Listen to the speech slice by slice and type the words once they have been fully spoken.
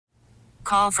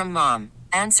Call from mom.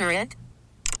 Answer it.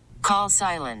 Call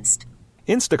silenced.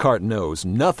 Instacart knows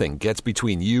nothing gets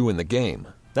between you and the game.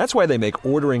 That's why they make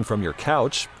ordering from your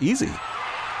couch easy.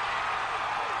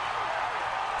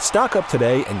 Stock up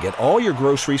today and get all your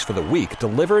groceries for the week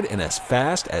delivered in as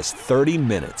fast as 30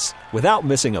 minutes without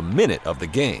missing a minute of the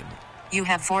game. You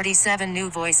have 47 new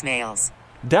voicemails.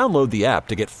 Download the app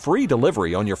to get free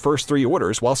delivery on your first 3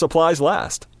 orders while supplies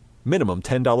last. Minimum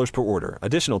 $10 per order.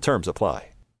 Additional terms apply.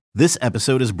 This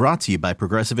episode is brought to you by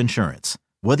Progressive Insurance.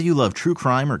 Whether you love true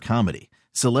crime or comedy,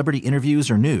 celebrity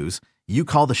interviews or news, you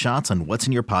call the shots on what's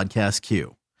in your podcast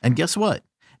queue. And guess what?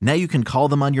 Now you can call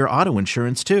them on your auto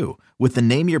insurance too with the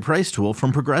Name Your Price tool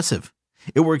from Progressive.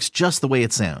 It works just the way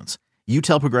it sounds. You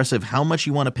tell Progressive how much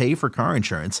you want to pay for car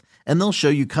insurance, and they'll show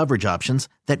you coverage options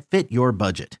that fit your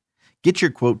budget. Get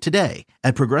your quote today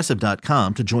at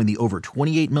Progressive.com to join the over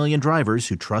 28 million drivers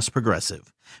who trust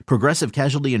Progressive. Progressive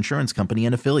Casualty Insurance Company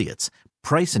and Affiliates.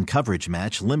 Price and coverage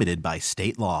match limited by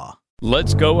state law.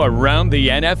 Let's go around the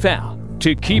NFL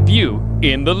to keep you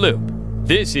in the loop.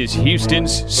 This is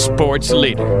Houston's sports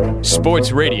leader,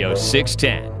 Sports Radio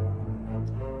 610.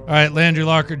 All right, Landry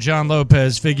Locker, John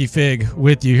Lopez, Figgy Fig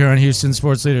with you here on Houston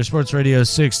Sports Leader, Sports Radio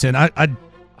 610.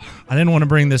 I didn't want to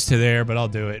bring this to the air, but I'll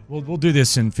do it. We'll do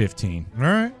this in 15. All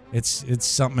right. It's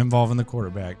something involving the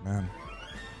quarterback, man.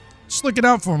 Just looking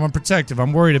out for him. I'm protective.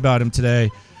 I'm worried about him today.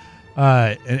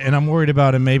 And I'm worried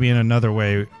about him maybe in another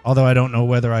way, although I don't know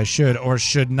whether I should or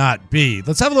should not be.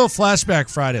 Let's have a little flashback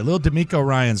Friday, a little D'Amico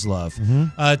Ryans love.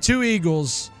 Mm-hmm. 2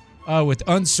 Eagles with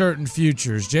uncertain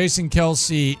futures, Jason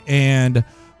Kelce and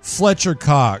Fletcher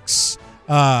Cox.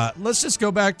 Let's just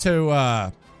go back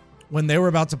to when they were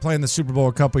about to play in the Super Bowl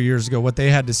a couple years ago, what they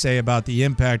had to say about the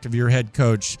impact of your head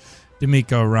coach,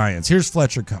 D'Amico Ryans. Here's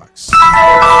Fletcher Cox. When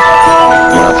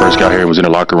I first got here and was in the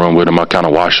locker room with him, I kind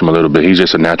of watched him a little bit. He's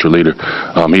just a natural leader.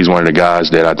 He's one of the guys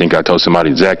that I think I told somebody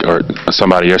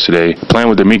yesterday, playing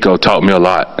with D'Amico taught me a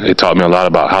lot. It taught me a lot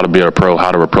about how to be a pro,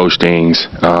 how to approach things.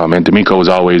 And D'Amico was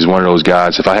always one of those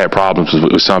guys, if I had problems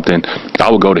with something,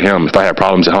 I would go to him. If I had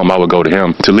problems at home, I would go to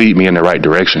him to lead me in the right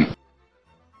direction.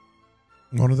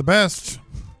 One of the best.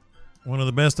 One of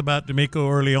the best about D'Amico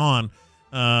early on,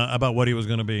 about what he was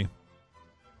going to be.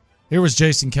 Here was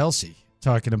Jason Kelce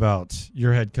talking about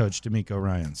your head coach, D'Amico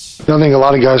Ryans. I think a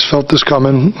lot of guys felt this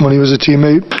coming when he was a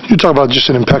teammate. You talk about just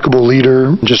an impeccable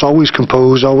leader, just always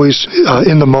composed, always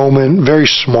in the moment, very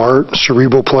smart,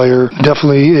 cerebral player.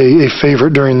 Definitely a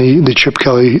favorite during the Chip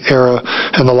Kelly era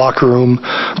in the locker room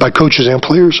by coaches and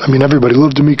players. I mean, everybody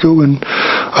loved D'Amico, and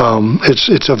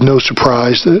it's of no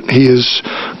surprise that he has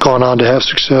gone on to have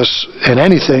success in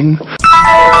anything.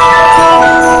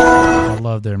 I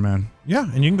love there, man. Yeah,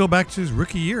 and you can go back to his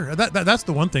rookie year. That's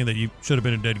the one thing that you should have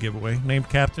been a dead giveaway. Named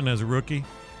captain as a rookie,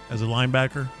 as a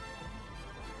linebacker.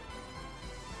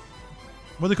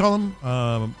 What do they call him?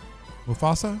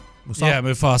 Mufasa? Yeah,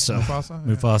 Mufasa.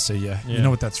 Mufasa, yeah. You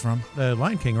know what that's from? The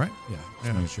Lion King, right?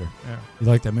 Yeah, not sure. Yeah. You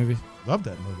like that movie? Love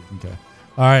that movie. Okay.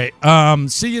 All right.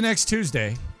 See you next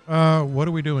Tuesday. What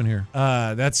are we doing here?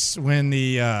 That's when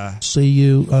the see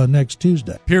you next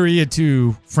Tuesday. Period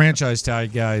 2 franchise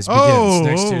tag guys begins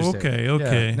next Tuesday.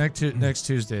 Okay. Yeah, next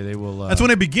Tuesday they will. That's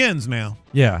when it begins now.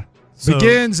 Yeah, so,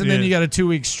 begins and then you got a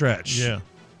 2-week stretch. Yeah.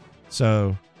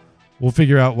 So we'll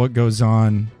figure out what goes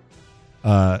on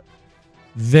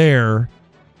there.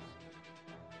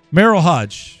 Merrill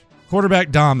Hodge,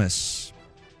 quarterback Damas.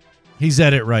 He's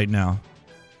at it right now.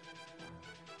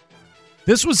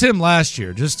 This was him last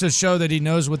year, just to show that he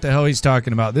knows what the hell he's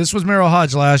talking about. This was Merrill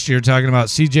Hodge last year talking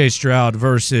about C.J. Stroud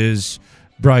versus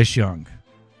Bryce Young.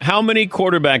 How many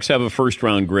quarterbacks have a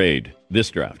first-round grade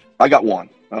this draft? I got one,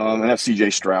 and that's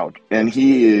C.J. Stroud. And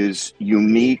he is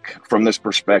unique from this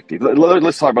perspective.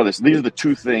 Let's talk about this. These are the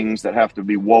 2 things that have to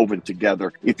be woven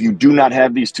together. If you do not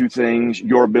have these 2 things,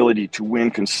 your ability to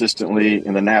win consistently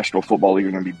in the National Football League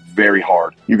is going to be very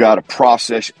hard. You got to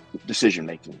process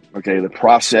decision-making, okay? The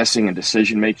processing and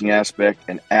decision-making aspect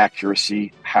and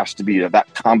accuracy has to be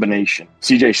that combination.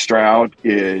 C.J. Stroud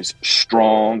is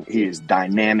strong. He is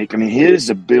dynamic. I mean, his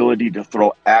ability to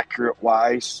throw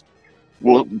accurate-wise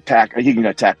he can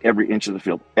attack every inch of the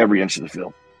field.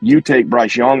 You take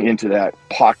Bryce Young into that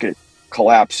pocket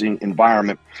collapsing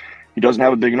environment. He doesn't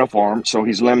have a big enough arm, so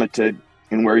he's limited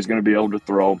in where he's going to be able to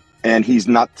throw, and he's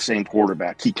not the same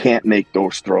quarterback. He can't make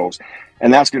those throws,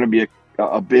 and that's going to be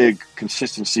a big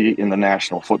consistency in the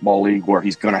National Football League where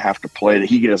he's going to have to play that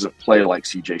he doesn't play like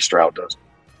C.J. Stroud does.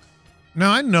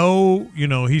 Now, I know,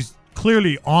 he's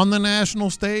clearly on the national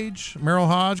stage, Merrill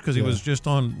Hodge, because he was just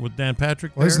on with Dan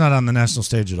Patrick. Well, he's not on the national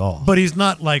stage at all. But he's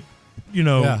not like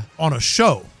on a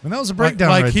show. And that was a breakdown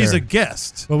like right he's there. a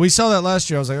guest. Well, we saw that last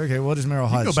year. I was like, okay, what does Merrill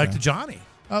Hodge Go back know? to Johnny.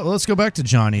 Well, let's go back to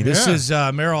Johnny. This Yeah.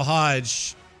 is Merrill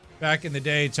Hodge back in the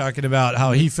day talking about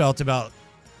how he felt about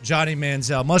Johnny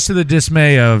Manziel, much to the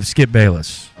dismay of Skip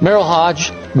Bayless. Merrill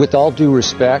Hodge, with all due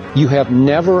respect, you have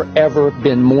never, ever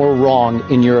been more wrong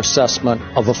in your assessment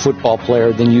of a football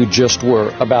player than you just were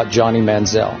about Johnny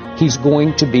Manziel. He's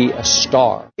going to be a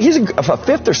star. He's a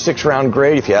fifth or sixth round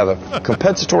grade. If you have a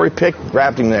compensatory pick,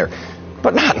 grabbed him there.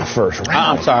 But not in the first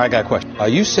round. I'm sorry, I got a question. Are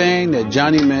you saying that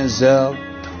Johnny Manziel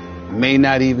may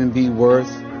not even be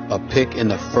worth a pick in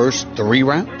the first 3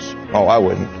 rounds? Oh, I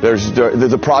wouldn't.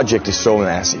 The project is so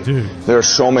massive. Dude. There are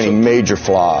so many major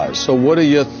flaws. So what are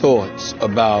your thoughts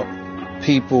about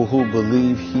people who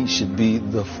believe he should be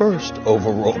the first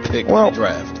overall pick in the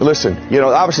draft? Listen,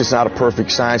 obviously it's not a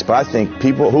perfect science, but I think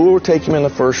people who will take him in the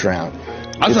first round.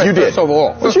 I'm saying first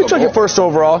overall. If you took it first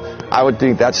overall, I would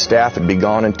think that staff would be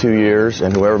gone in 2 years,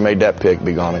 and whoever made that pick would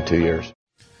be gone in 2 years.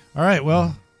 All right,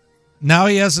 well, now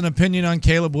he has an opinion on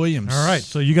Caleb Williams. All right,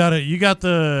 so you got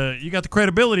the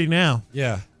credibility now.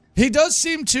 Yeah. He does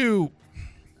seem to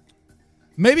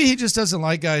maybe he just doesn't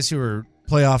like guys who are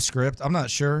playoff script. I'm not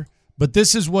sure. But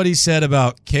this is what he said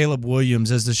about Caleb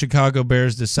Williams as the Chicago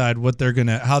Bears decide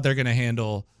how they're gonna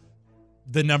handle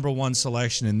the number 1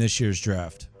 selection in this year's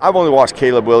draft. I've only watched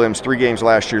Caleb Williams 3 games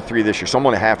last year, 3 this year, so I'm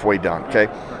only halfway done, okay?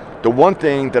 The one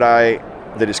thing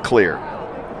that is clear,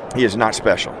 he is not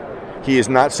special. He is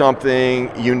not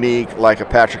something unique like a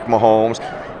Patrick Mahomes,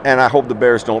 and I hope the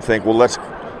Bears don't think, well, let's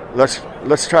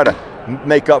try to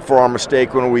make up for our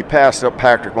mistake when we pass up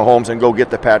Patrick Mahomes and go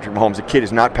get the Patrick Mahomes. The kid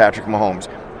is not Patrick Mahomes,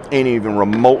 ain't even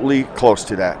remotely close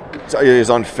to that. So it is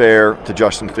unfair to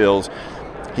Justin Fields.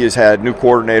 He has had new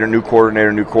coordinator.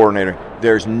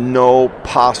 There's no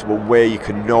possible way you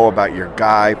can know about your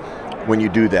guy when you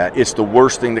do that. It's the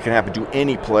worst thing that can happen to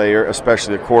any player,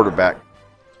 especially a quarterback.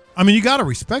 I mean, you got to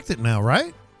respect it now,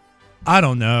 right? I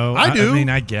don't know. I do. I mean,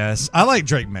 I guess. I like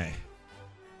Drake May.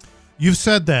 You've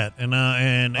said that, and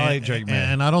I like Drake May.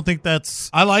 And I don't think that's.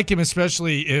 I like him,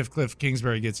 especially if Cliff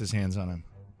Kingsbury gets his hands on him.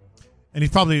 And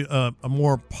he's probably a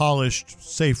more polished,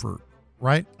 safer,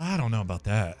 right? I don't know about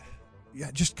that. Yeah,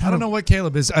 just I don't know what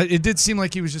Caleb is. It did seem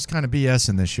like he was just kind of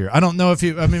BSing this year. I don't know if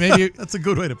he. I mean, maybe that's a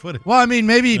good way to put it. Well, I mean,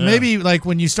 maybe like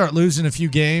when you start losing a few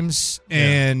games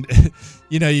and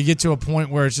you get to a point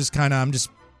where it's just kind of I'm just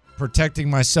protecting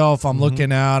myself. I'm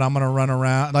looking out. I'm gonna run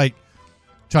around, like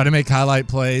try to make highlight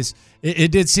plays.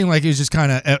 It did seem like he was just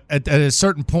kind of at a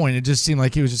certain point. It just seemed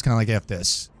like he was just kind of like F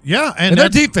this. Yeah, and their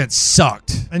defense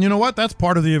sucked. And you know what? That's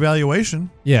part of the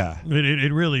evaluation. Yeah,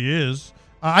 it really is.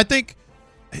 I think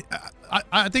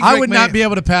I would not be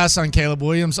able to pass on Caleb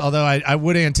Williams, although I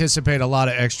would anticipate a lot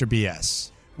of extra BS.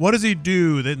 What does he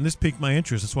do? And this piqued my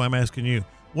interest. That's why I'm asking you.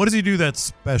 What does he do that's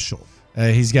special?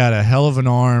 He's got a hell of an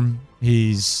arm.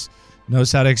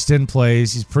 Knows how to extend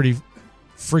plays. He's pretty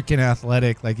freaking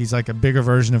athletic. Like he's like a bigger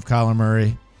version of Kyler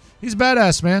Murray. He's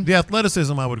badass, man. The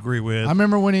athleticism I would agree with. I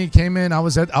remember when he came in, I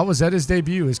was at his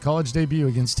debut, his college debut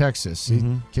against Texas. He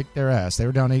kicked their ass. They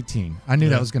were down 18. I knew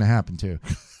that was going to happen too.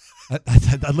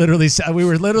 I literally, we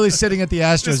were literally sitting at the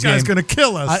Astros game. This guy's going to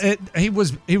kill us. He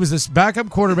was this backup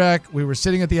quarterback. We were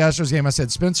sitting at the Astros game. I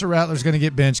said, Spencer Rattler's going to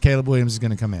get benched. Caleb Williams is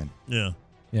going to come in. Yeah.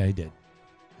 Yeah, he did.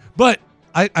 But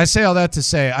I say all that to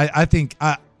say, I think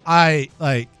I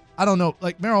don't know.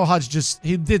 Like Merrill Hodge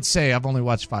he did say I've only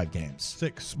watched 5 games.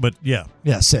 6, but yeah.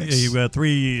 Yeah, 6. You got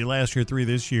 3 last year, 3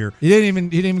 this year. He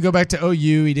didn't even go back to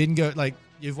OU. He didn't go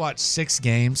you've watched 6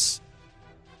 games.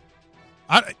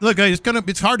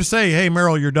 It's hard to say, hey,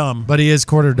 Merrill, you're dumb. But he is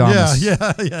quarter dumb.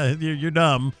 Yeah. You're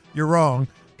dumb. You're wrong.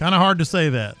 Kind of hard to say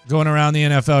that. Going around the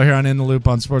NFL here on In the Loop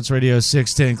on Sports Radio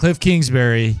 610. Cliff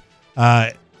Kingsbury,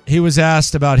 he was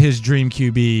asked about his dream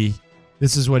QB.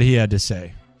 This is what he had to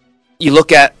say. You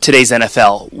look at today's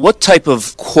NFL, what type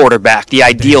of quarterback, the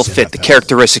ideal fit, the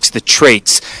characteristics, the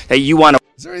traits that you want to...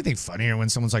 Is there anything funnier when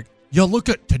someone's like, yo, look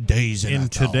at today's NFL. In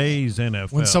today's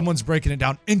NFL. When someone's breaking it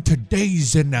down, in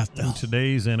today's NFL. In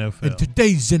today's NFL. In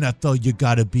today's NFL, you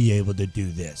got to be able to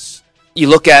do this. You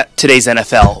look at today's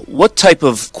NFL, what type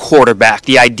of quarterback,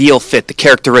 the ideal fit, the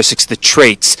characteristics, the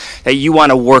traits that you want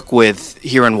to work with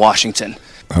here in Washington?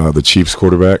 The Chiefs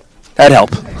quarterback. That'd help.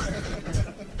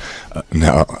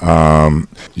 No,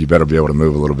 you better be able to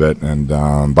move a little bit and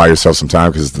buy yourself some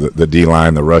time because the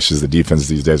D-line, the rushes, the defense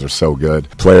these days are so good.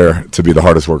 Player to be the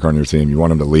hardest worker on your team. You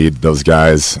want him to lead those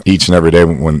guys each and every day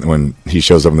when he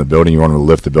shows up in the building. You want him to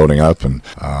lift the building up, and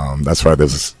that's why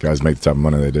those guys make the type of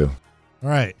money they do. All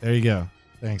right, there you go.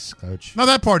 Thanks, Coach. Now,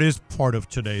 that part is part of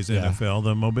today's NFL,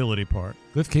 the mobility part.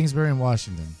 Cliff Kingsbury in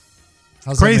Washington.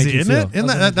 How's that Crazy, make you isn't feel? it? Isn't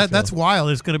How's that make you that's feel? wild.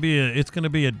 It's going to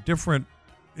be a different.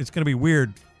 It's going to be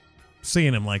weird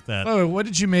seeing him like that. Oh, what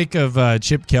did you make of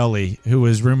Chip Kelly, who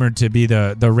was rumored to be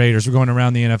the Raiders? We're going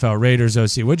around the NFL, Raiders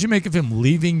OC. What did you make of him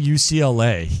leaving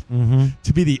UCLA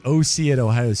to be the OC at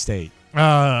Ohio State?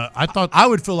 I thought I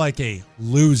would feel like a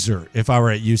loser if I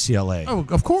were at UCLA. Oh,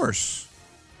 of course.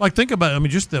 Like, think about it. I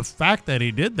mean, just the fact that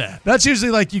he did that. That's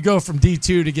usually like you go from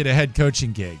D2 to get a head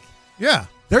coaching gig. Yeah.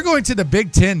 They're going to the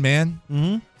Big Ten, man.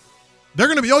 Mm-hmm. They're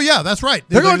going to be, oh, yeah, that's right.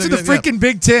 They're going to the freaking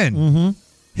Big Ten. Mm-hmm.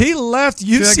 He left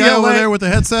UCLA. See that guy over there with the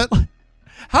headset?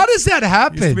 How does that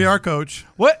happen? Used to be our coach.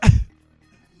 What?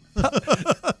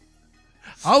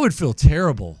 I would feel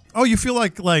terrible. Oh, you feel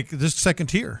like this second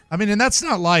tier. I mean, and that's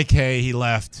not like, hey, he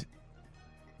left.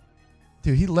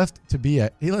 Dude, he left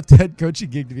the head coaching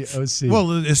gig to be OC.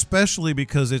 Well, especially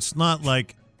because it's not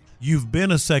like you've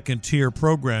been a second tier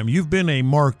program. You've been a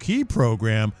marquee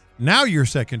program. Now you're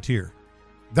second tier.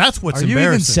 That's what's embarrassing. Are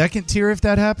you even second tier if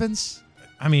that happens?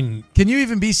 I mean, can you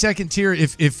even be second tier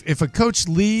if a coach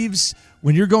leaves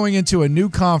when you're going into a new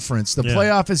conference, the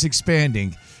playoff is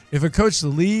expanding. If a coach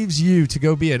leaves you to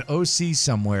go be an OC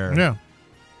somewhere,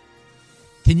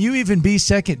 can you even be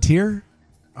second tier?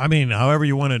 I mean, however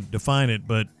you want to define it,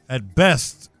 but at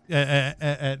best,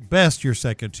 you're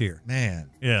second tier. Man,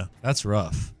 yeah, that's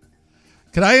rough.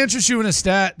 Could I interest you in a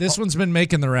stat? This one's been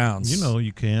making the rounds. You know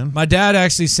you can. My dad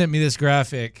actually sent me this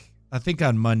graphic, I think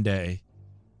on Monday.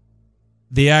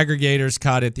 The aggregators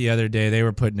caught it the other day. They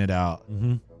were putting it out.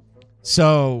 Mm-hmm.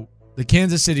 So the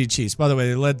Kansas City Chiefs, by the way,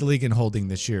 they led the league in holding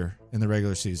this year in the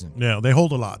regular season. Yeah, they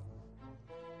hold a lot.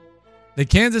 The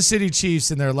Kansas City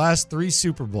Chiefs in their last 3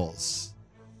 Super Bowls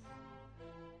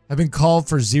have been called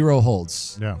for 0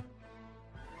 holds. Yeah.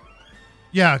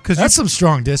 Yeah, because that's some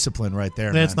strong discipline right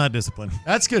there. That's man. not discipline.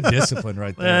 That's good discipline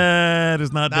right there. That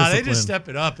is not discipline. They just step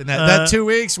it up in that 2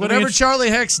 weeks. Whatever Charlie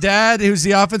Heck's dad, who's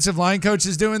the offensive line coach,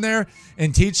 is doing there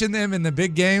and teaching them in the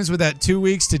big games with that 2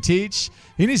 weeks to teach,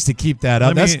 he needs to keep that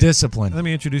up. That's discipline. Let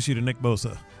me introduce you to Nick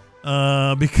Bosa,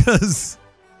 because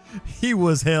he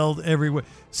was held everywhere.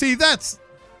 See, that's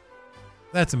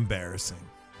embarrassing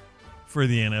for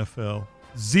the NFL.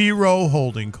 0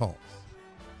 holding calls,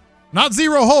 not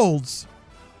 0 holds.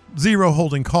 0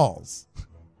 holding calls.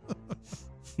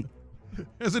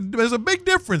 There's a big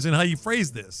difference in how you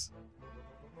phrase this.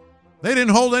 They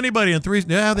didn't hold anybody in 3.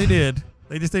 Yeah, they did.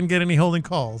 They just didn't get any holding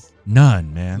calls.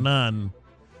 None, man. None.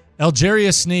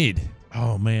 Algeria Sneed.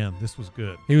 Oh, man, this was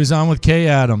good. He was on with Kay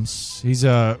Adams. He's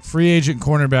a free agent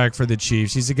cornerback for the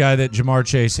Chiefs. He's a guy that Jamar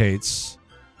Chase hates.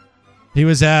 He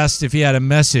was asked if he had a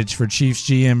message for Chiefs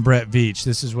GM Brett Veach.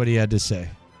 This is what he had to say.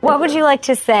 What would you like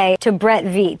to say to Brett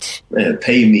Veach? Man,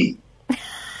 pay me.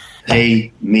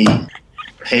 Pay me.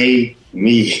 Pay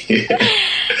me.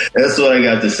 That's what I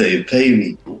got to say. Pay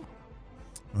me.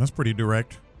 That's pretty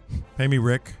direct. Pay me,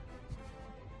 Rick.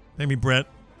 Pay me, Brett.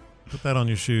 Put that on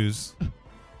your shoes.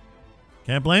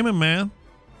 Can't blame him, man.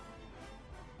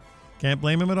 Can't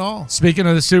blame him at all. Speaking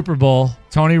of the Super Bowl,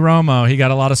 Tony Romo, he got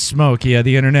a lot of smoke. He had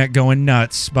the internet going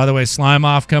nuts. By the way, Slime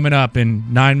Off coming up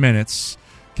in 9 minutes.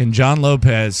 Can John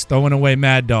Lopez, throwing away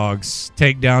Mad Dogs,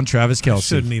 take down Travis Kelce?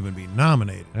 Shouldn't even be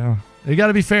nominated. Yeah. You got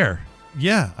to be fair.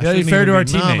 Yeah. You got to be fair to our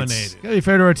teammates. You got to be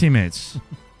fair to our teammates.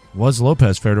 Was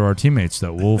Lopez fair to our teammates,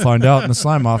 though? We'll find out in the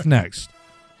Slime Off next.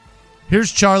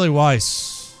 Here's Charlie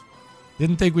Weiss.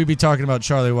 Didn't think we'd be talking about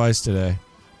Charlie Weiss today,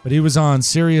 but he was on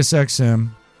Sirius XM,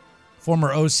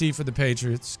 former OC for the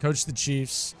Patriots, coached the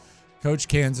Chiefs, coached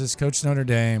Kansas, coached Notre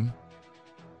Dame.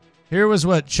 Here was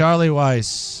what Charlie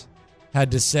Weiss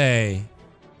had to say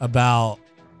about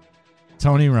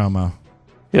Tony Romo.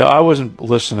 Yeah, I wasn't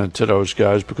listening to those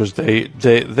guys because they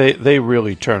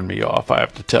really turned me off, I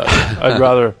have to tell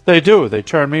you. They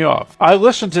turn me off. I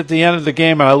listened at the end of the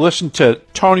game and I listened to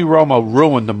Tony Romo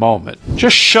ruin the moment.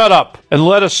 Just shut up and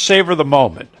let us savor the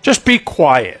moment. Just be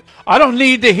quiet. I don't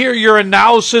need to hear your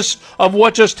analysis of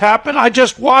what just happened. I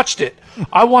just watched it.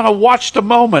 I want to watch the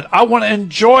moment. I want to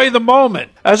enjoy the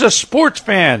moment. As a sports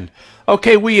fan,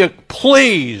 okay,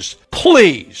 please,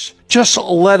 just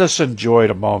let us enjoy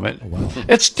the moment. Wow.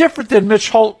 It's different than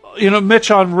Mitch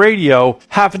on radio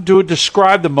having to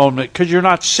describe the moment because you're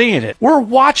not seeing it. We're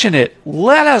watching it.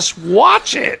 Let us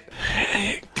watch it.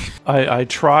 I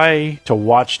try to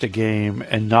watch the game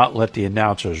and not let the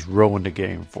announcers ruin the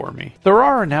game for me. There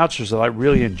are announcers that I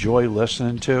really enjoy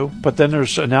listening to, but then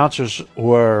there's announcers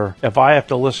where if I have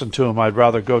to listen to them, I'd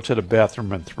rather go to the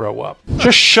bathroom and throw up.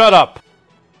 Just shut up.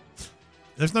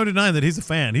 There's no denying that he's a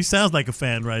fan. He sounds like a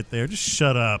fan right there. Just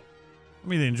shut up. Let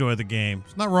me enjoy the game.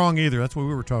 It's not wrong either. That's what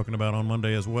we were talking about on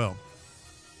Monday as well.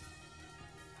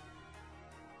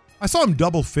 I saw him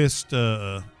double fist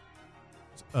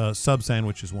sub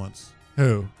sandwiches once.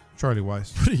 Who? Charlie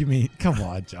Weiss. What do you mean? Come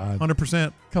on, John.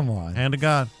 100%. Come on. Hand to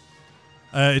God.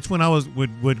 It's when I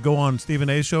would go on Stephen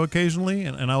A's show occasionally,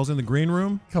 and I was in the green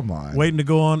room. Come on. Waiting to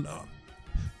go on.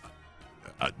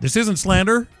 This isn't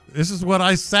slander. This is what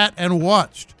I sat and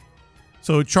watched.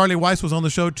 So Charlie Weiss was on the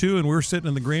show too, and we were sitting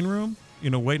in the green room,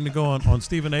 waiting to go on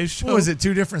Stephen A's show. What was it,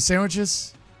 2 different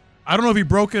sandwiches? I don't know if he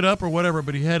broke it up or whatever,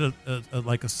 but he had a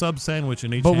sub sandwich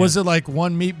in each. But hand. was it like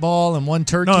 1 meatball and 1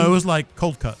 turkey? No, it was like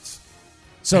cold cuts.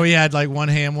 So he had like 1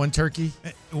 ham, 1 turkey?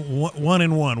 1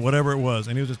 and 1, whatever it was.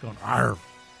 And he was just going, arr,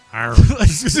 arr.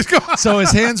 So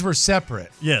his hands were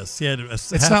separate. Yes. He had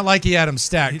it's not like he had them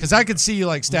stacked. Because I could see you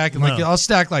like stacking. No. Like I'll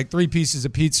stack like 3 pieces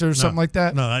of pizza or something like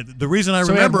that. No, the reason I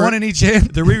so remember. He had 1 in each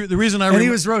hand? The reason I remember. And he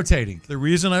was rotating. The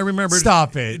reason I remember.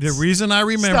 Stop it. The reason I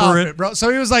remember Stop it. bro.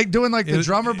 So he was like doing like the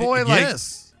drummer boy? Like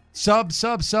yes. Sub?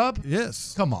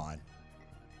 Yes. Come on.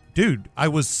 Dude, I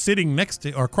was sitting next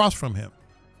to or across from him.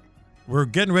 We're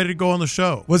getting ready to go on the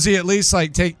show. Was he at least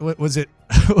like was it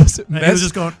and he was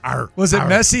just going, arr, was it arr,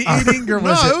 messy arr. eating or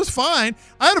was it was fine.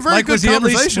 I had a very good was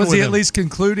conversation was with he him. at least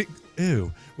concluding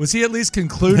was he at least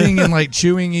concluding and like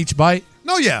chewing each bite?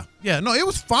 No, yeah. No, it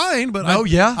was fine, but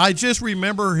I just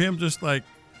remember him just like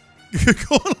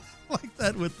going like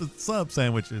that with the sub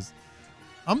sandwiches.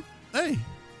 Hey,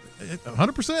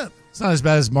 100%. It's not as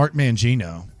bad as Mark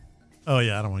Mangino. Oh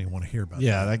yeah, I don't even want to hear about that.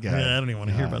 Yeah, that guy. Yeah, I don't even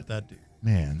want to hear about that dude.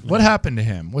 Man, what happened to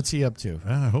him? What's he up to?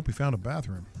 I hope he found a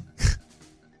bathroom.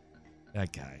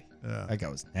 That guy. That guy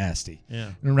was nasty.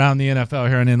 Yeah. And around the NFL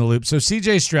here on In the Loop. So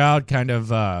CJ Stroud kind of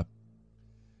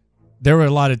there were a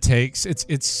lot of takes.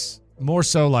 It's more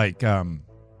so like the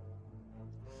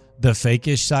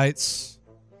fake-ish sites.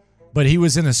 But he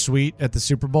was in a suite at the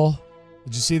Super Bowl.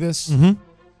 Did you see this? Mm-hmm.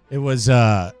 It was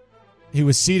he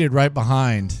was seated right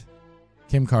behind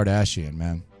Kim Kardashian,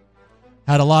 man.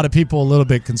 Had a lot of people a little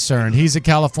bit concerned. He's a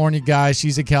California guy.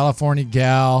 She's a California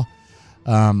gal.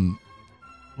 A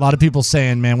lot of people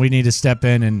saying, man, we need to step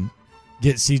in and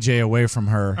get CJ away from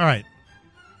her. All right.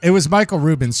 It was Michael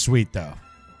Rubin's suite, though.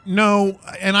 No,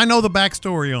 and I know the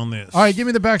backstory on this. All right, give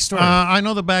me the backstory. I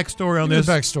know the backstory on this.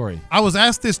 Give me the backstory. I was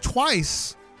asked this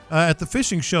twice at the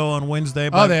fishing show on Wednesday.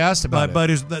 They asked about it.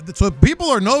 But so people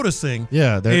are noticing.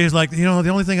 Yeah. He's like, the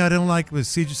only thing I didn't like was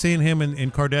seeing him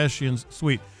in Kardashian's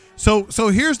suite. So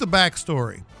here's the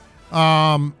backstory.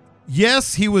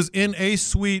 Yes, he was in a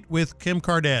suite with Kim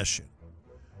Kardashian.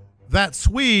 That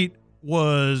suite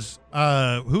was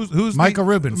who's Michael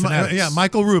Rubin, Fanatics.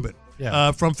 Michael Rubin,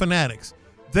 Yeah. From Fanatics.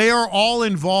 They are all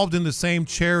involved in the same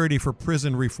charity for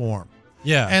prison reform.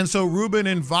 Yeah. And so Rubin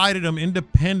invited them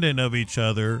independent of each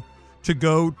other to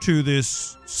go to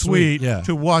this suite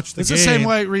to watch the game. It's the same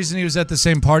reason he was at the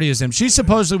same party as him. She's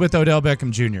supposedly with Odell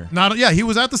Beckham Jr. He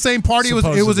was at the same party.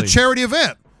 It was a charity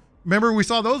event. Remember, we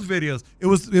saw those videos. It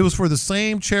was for the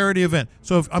same charity event.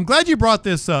 So I'm glad you brought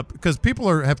this up because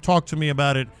people have talked to me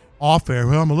about it off air.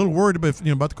 Well, I'm a little worried about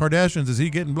the Kardashians. Is he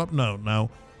getting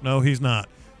No, he's not.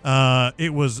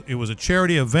 It was a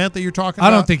charity event that you're talking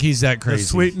about. I don't think he's that crazy.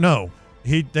 Sweet, no.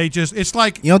 It's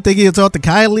like you don't think he'll talk to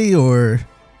Kylie or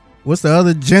what's the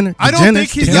other Jenner? I don't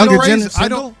think he's younger crazy.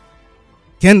 Jenner.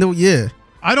 Kendall, yeah.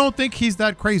 I don't think he's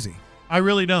that crazy. I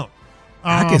really don't.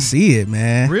 I can see it,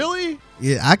 man. Really?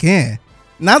 Yeah, I can.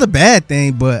 Not a bad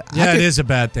thing, but it is a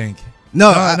bad thing.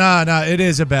 No, it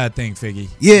is a bad thing, Figgy.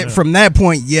 Yeah, from that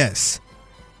point, yes.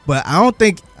 But I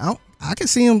can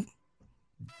see him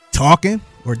talking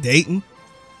or dating.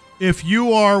 If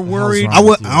you are worried, I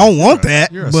don't want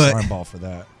that. You're a but slime ball for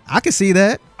that. I can see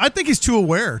that. I think he's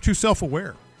too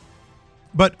self-aware.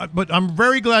 But I'm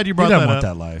very glad you brought that up. Want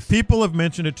that life. People have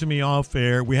mentioned it to me off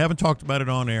air. We haven't talked about it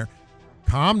on air.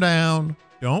 Calm down.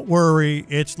 Don't worry.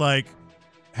 It's like,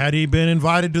 had he been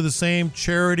invited to the same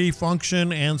charity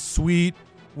function and suite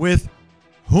with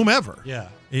whomever? Yeah.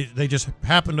 They just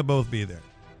happened to both be there.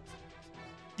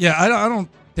 Yeah, I don't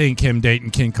think him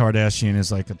dating Kim Kardashian is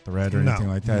like a threat or anything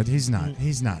like that. He's not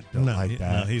built like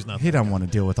that. No, he's not. He don't want to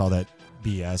deal with all that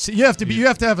BS. You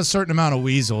have to have a certain amount of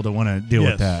weasel to want to deal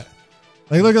with that.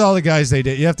 Like, look at all the guys they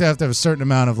did. You have to have a certain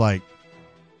amount of like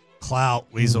clout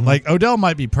weasel. Mm-hmm. Like Odell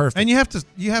might be perfect, and you have to.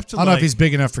 I don't know if he's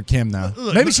big enough for Kim now.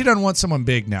 Maybe she doesn't want someone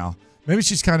big now. Maybe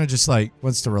she's kind of just like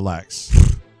wants to relax.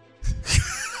 She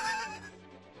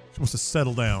wants to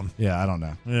settle down. Yeah, I don't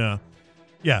know.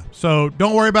 Yeah. So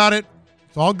don't worry about it.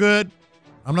 It's all good.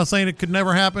 I'm not saying it could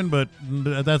never happen, but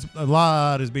that's a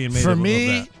lot is being made for of me.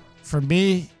 that. For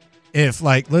me, if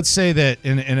like let's say that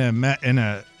in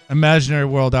a imaginary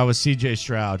world I was CJ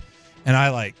Stroud,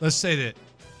 and let's say that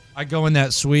I go in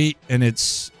that suite, and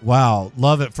it's, wow,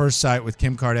 love at first sight with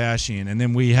Kim Kardashian. And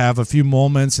then we have a few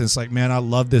moments, and it's like, man, I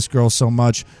love this girl so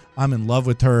much. I'm in love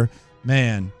with her.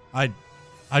 Man, I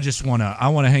just want to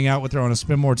hang out with her. I want to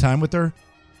spend more time with her.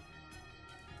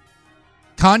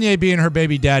 Kanye being her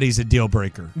baby daddy's a deal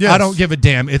breaker. Yes. I don't give a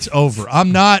damn. It's over.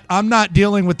 I'm not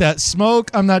dealing with that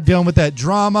smoke. I'm not dealing with that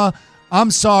drama.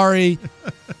 I'm sorry.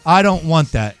 I don't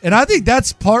want that. And I think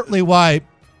that's partly why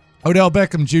Odell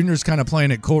Beckham Jr. is kind of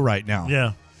playing it cool right now.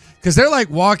 Yeah. Because they're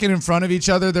like walking in front of each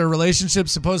other. Their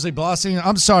relationship's supposedly blossoming.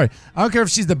 I'm sorry. I don't care if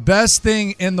she's the best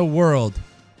thing in the world.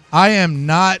 I am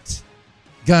not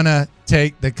going to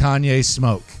take the Kanye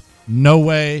smoke. No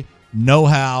way. No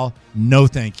how. No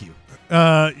thank you.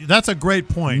 That's a great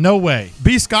point. No way.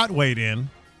 B. Scott weighed in.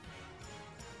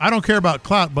 I don't care about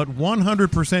clout, but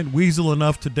 100% weasel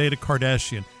enough to date a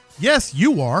Kardashian. Yes,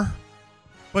 you are,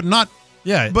 but not.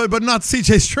 Yeah, but not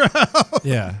C.J. Stroud.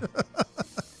 Yeah.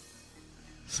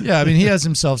 Yeah, I mean, he has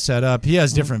himself set up. He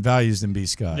has different values than B.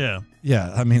 Scott. Yeah.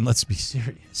 Yeah, I mean, let's be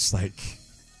serious. Like,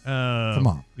 come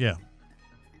on. Yeah.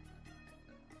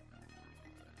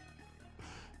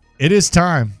 It is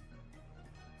time.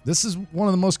 This is one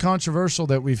of the most controversial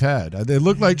that we've had. It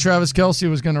looked like Travis Kelce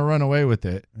was going to run away with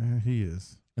it. He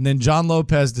is. And then John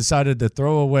Lopez decided to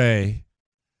throw away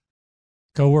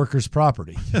coworkers'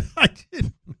 property. I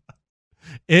didn't.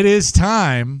 It is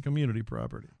time. Community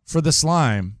property. For the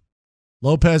Slime.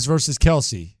 Lopez versus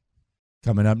Kelce.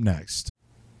 Coming up next.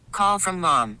 Call from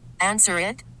mom. Answer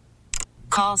it.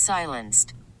 Call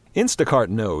silenced. Instacart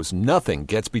knows nothing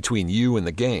gets between you and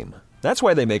the game. That's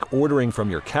why they make ordering from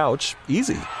your couch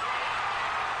easy.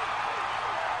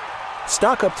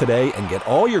 Stock up today and get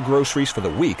all your groceries for the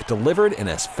week delivered in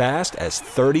as fast as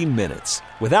 30 minutes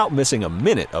without missing a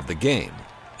minute of the game.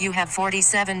 You have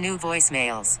 47 new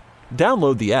voicemails.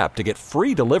 Download the app to get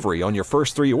free delivery on your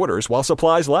first 3 orders while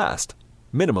supplies last.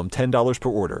 Minimum $10 per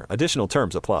order. Additional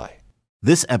terms apply.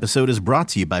 This episode is brought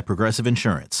to you by Progressive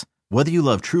Insurance. Whether you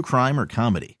love true crime or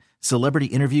comedy, celebrity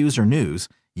interviews or news,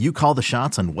 you call the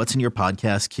shots on what's in your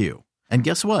podcast queue. And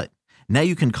guess what? Now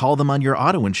you can call them on your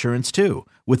auto insurance too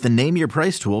with the Name Your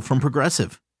Price tool from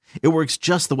Progressive. It works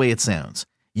just the way it sounds.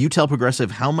 You tell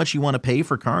Progressive how much you want to pay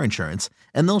for car insurance,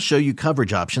 and they'll show you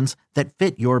coverage options that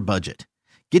fit your budget.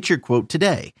 Get your quote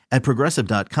today at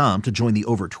Progressive.com to join the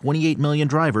over 28 million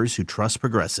drivers who trust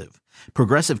Progressive.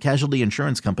 Progressive Casualty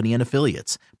Insurance Company and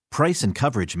Affiliates. Price and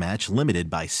coverage match limited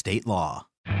by state law.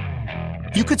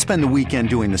 You could spend the weekend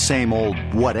doing the same old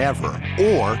whatever,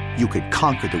 or you could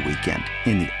conquer the weekend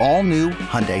in the all-new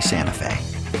Hyundai Santa Fe.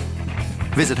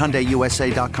 Visit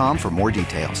HyundaiUSA.com for more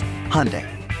details. Hyundai,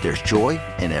 there's joy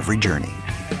in every journey.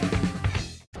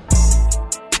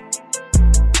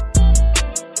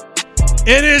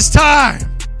 It is time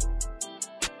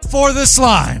for the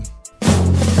Slime.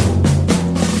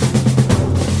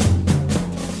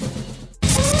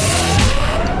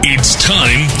 It's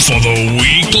time for the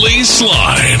weekly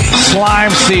slime.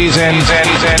 Slime season.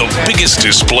 The biggest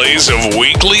displays of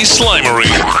weekly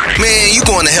slimery. Man, you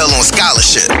going to hell on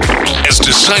scholarship. As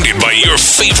decided by your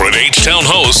favorite H-Town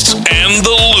hosts and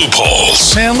the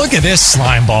loopholes. Man, look at this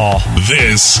slime ball.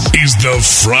 This is the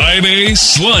Friday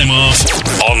Slime Off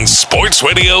on Sports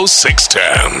Radio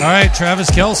 610. All right, Travis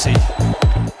Kelce.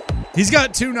 He's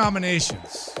got 2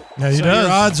 nominations. Yeah, he so does.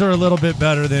 Your odds are a little bit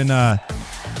better than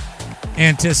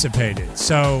anticipated.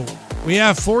 So we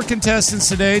have 4 contestants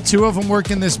today. 2 of them work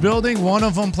in this building. 1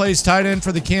 of them plays tight end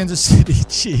for the Kansas City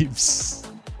Chiefs.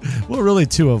 Well, really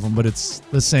 2 of them, but it's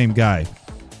the same guy.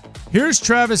 Here's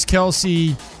Travis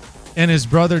Kelce and his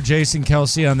brother Jason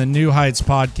Kelce on the New Heights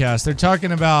podcast. They're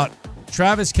talking about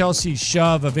Travis Kelce's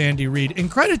shove of Andy Reid. And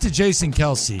credit to Jason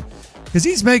Kelce, because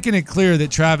he's making it clear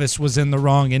that Travis was in the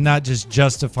wrong and not just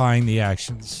justifying the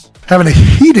actions. Having a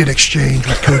heated exchange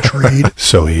with Coach Reid.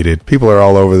 So heated. People are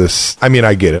all over this. I mean,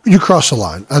 I get it. You cross the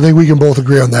line. I think we can both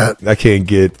agree on that. I can't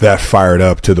get that fired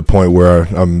up to the point where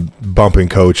I'm bumping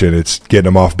Coach and it's getting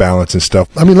him off balance and stuff.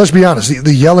 I mean, let's be honest.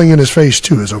 The yelling in his face,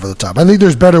 too, is over the top. I think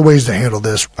there's better ways to handle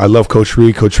this. I love Coach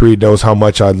Reid. Coach Reid knows how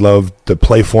much I'd love to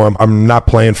play for him. I'm not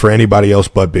playing for anybody else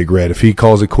but Big Red. If he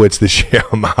calls it quits this year,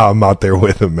 I'm out there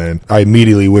with him, man. I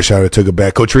immediately wish I would have took it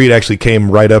back. Coach Reid actually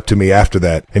came right up to me after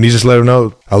that, and he just let him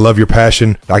know, I love your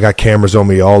passion. I got cameras on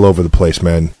me all over the place,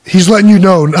 man. He's letting you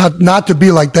know not to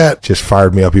be like that. Just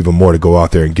fired me up even more to go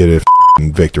out there and get it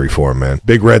victory for him, man.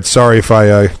 Big Red, sorry if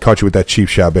I caught you with that cheap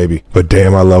shot, baby. But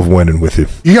damn, I love winning with you.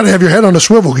 You got to have your head on a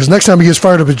swivel because next time he gets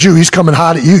fired up at you, he's coming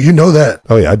hot at you. You know that.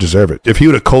 Oh, yeah, I deserve it. If he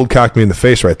would have cold cocked me in the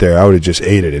face right there, I would have just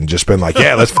ate it and just been like,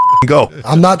 yeah, let's go.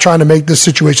 I'm not trying to make this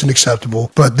situation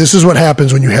acceptable, but this is what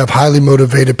happens when you have highly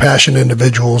motivated, passionate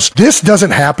individuals. This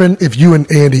doesn't happen if you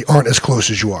and Andy aren't as close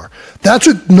as you are. That's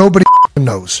what nobody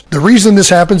knows. The reason this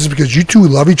happens is because you two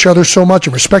love each other so much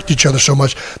and respect each other so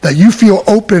much that you feel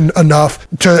open enough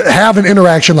to have an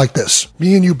interaction like this.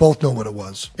 Me and you both know what it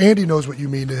was. Andy knows what you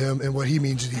mean to him and what he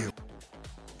means to you.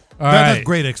 That's a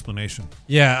great explanation.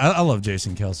 Yeah, I love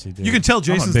Jason Kelce, dude. You can tell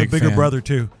Jason's the bigger fan. brother,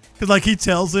 too. Because, like, he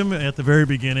tells him at the very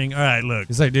beginning, all right, look.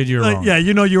 He's like, dude, you're wrong. Yeah,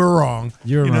 you know you were wrong.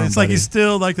 You're wrong, It's like buddy. he's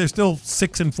still, like, they're still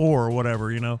 6-4 or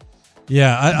whatever, you know?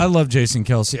 Yeah, I love Jason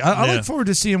Kelce. I look forward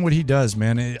to seeing what he does,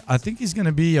 man. I think he's going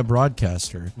to be a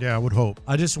broadcaster. Yeah, I would hope.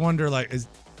 I just wonder, like,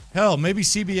 hell, maybe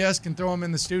CBS can throw him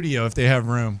in the studio if they have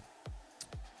room.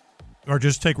 Or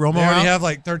just take Romo They already out? have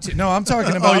like 13. No, I'm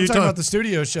talking about about the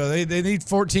studio show. They need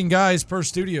 14 guys per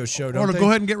studio show, don't Or to they? go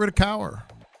ahead and get rid of Cower.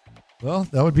 Well,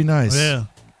 that would be nice. Yeah.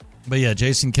 But yeah,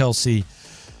 Jason Kelce.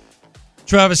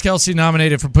 Travis Kelce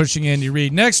nominated for pushing Andy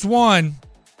Reid. Next one,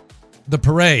 the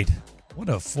parade. What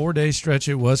a 4-day stretch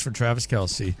it was for Travis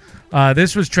Kelce.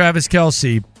 This was Travis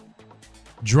Kelce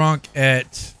drunk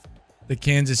at the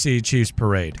Kansas City Chiefs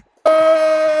parade.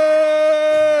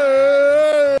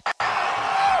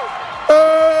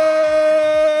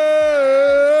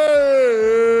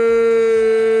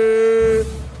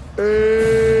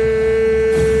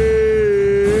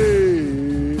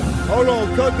 Hold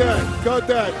on, cut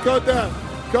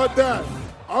that.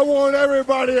 I want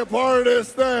everybody a part of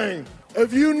this thing.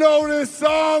 If you know this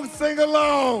song, sing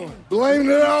along. Blame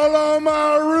it all on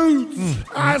my roots.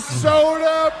 I showed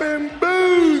up in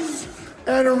boots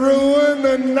and ruined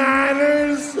the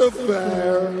Niners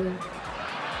affair.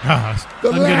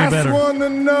 The last one to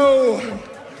know.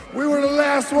 We were the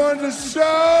last one to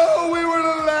show. We were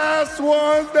the last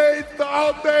ones they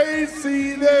thought they'd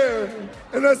see there.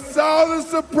 And I saw the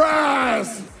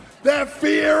surprise, that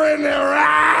fear in their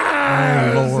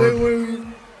eyes. Oh, Lord. It was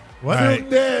What? still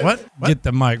dead. What? Get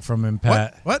the mic from him,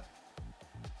 Pat. What?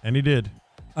 And he did.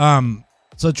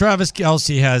 So Travis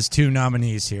Kelce has 2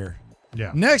 nominees here.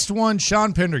 Yeah. Next one,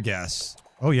 Sean Pendergast.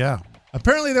 Oh, yeah.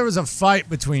 Apparently there was a fight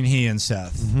between he and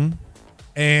Seth. Mm-hmm.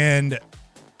 And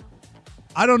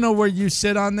I don't know where you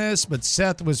sit on this, but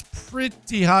Seth was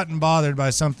pretty hot and bothered by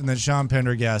something that Sean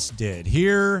Pendergast did.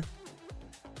 Here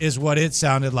is what it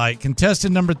sounded like.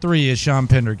 Contestant number 3 is Sean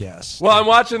Pendergast. Well, I'm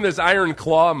watching this Iron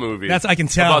Claw movie. That's I can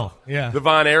tell. About Yeah. The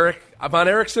Von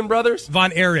Erickson brothers?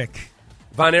 Von Erich.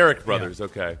 Von Erich brothers,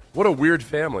 okay. What a weird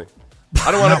family.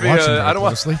 I don't want to be I don't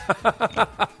want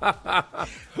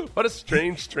What a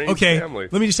strange Okay, family.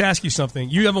 let me just ask you something.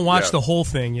 You haven't watched Yeah. the whole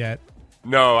thing yet.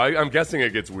 No, I'm guessing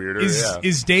it gets weirder.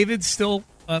 Is David still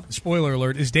spoiler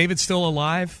alert, is David still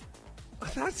alive?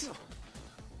 That's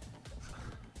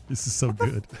This is so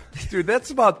good. Dude,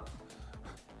 that's about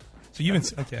So you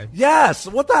okay. Yes,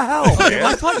 what the hell, man?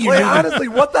 I thought you Wait, knew. honestly,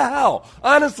 what the hell?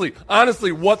 Honestly,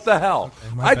 what the hell?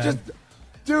 my bad.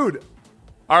 Dude.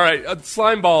 All right,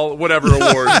 Slime Ball, whatever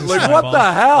award. Like, what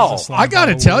the hell? I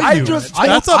gotta tell you,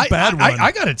 That's a bad one.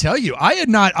 I gotta tell you, I had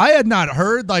not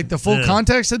heard like the full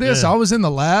context of this. Yeah. I was in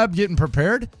the lab getting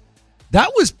prepared.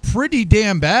 That was pretty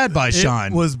damn bad by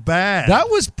Sean. It was bad. That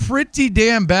was pretty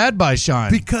damn bad by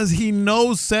Sean. Because he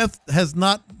knows Seth doesn't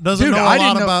know a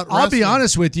lot about wrestling. I'll be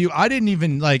honest with you. I didn't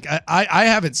even like. I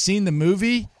haven't seen the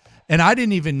movie, and I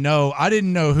didn't even know. I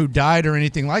didn't know who died or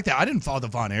anything like that. I didn't follow the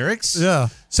Von Erichs. Yeah.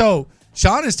 So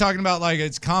Sean is talking about like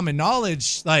it's common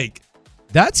knowledge. Like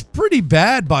that's pretty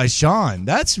bad by Sean.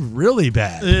 That's really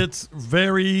bad. It's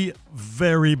very,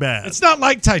 very bad. It's not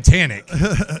like Titanic.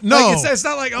 No, Like, it's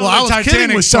not like I was Titanic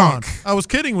kidding with sunk. Sean. I was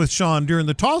kidding with Sean during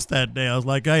the toss that day. I was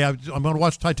like, "Hey, I'm going to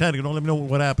watch Titanic. Don't let me know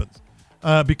what happens,"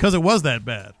 because it was that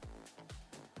bad.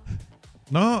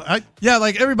 No,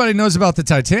 like everybody knows about the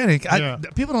Titanic. Yeah.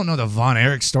 People don't know the Von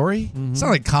Erich story. It's not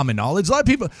like common knowledge. A lot of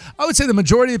people, I would say the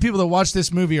majority of the people that watch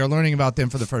this movie are learning about them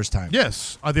for the first time.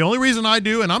 Yes, the only reason I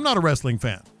do, and I'm not a wrestling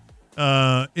fan,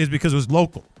 is because it was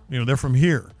local. You know, they're from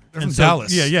here. They're from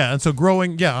Dallas. Yeah. And so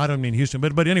I don't mean Houston,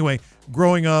 but anyway,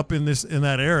 growing up in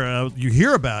that era, you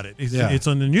hear about it. It's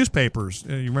on the newspapers.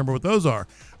 You remember what those are.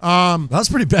 That's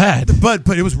pretty bad. But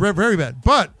it was very bad.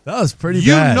 But that was pretty bad.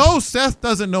 bad. You know Seth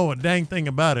doesn't know a dang thing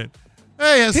about it.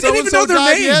 Hey, has He didn't even know their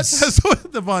names.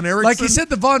 Yet? The Von Erichsen. Like he said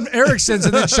the Von Erichsons,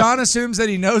 and then Sean assumes that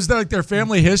he knows their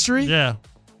family history. Yeah,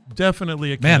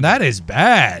 definitely a candidate. Man, that is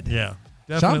bad. Yeah.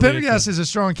 Sean Definitely Pendergast is a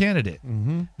strong candidate.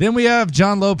 Mm-hmm. Then we have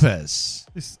John Lopez.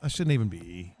 I shouldn't even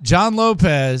be. John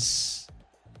Lopez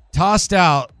tossed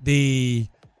out the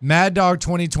Mad Dog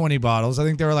 2020 bottles. I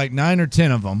think there were like 9 or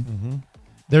 10 of them. Mm-hmm.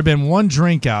 There'd been one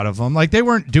drink out of them. Like, they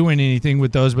weren't doing anything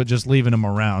with those, but just leaving them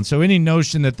around. So any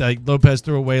notion that Lopez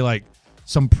threw away like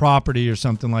some property or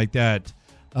something like that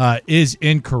is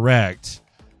incorrect.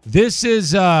 This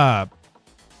is the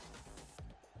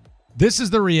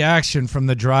reaction from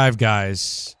the Drive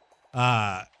guys,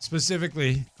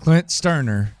 specifically Clint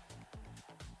Sterner,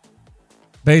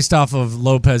 based off of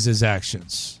Lopez's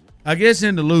actions. I guess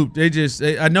in the loop,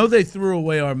 I know they threw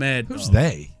away our Mad Dog. Who's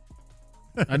they?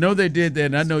 I know they did that,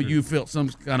 and I know you felt some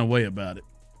kind of way about it,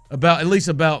 at least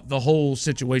about the whole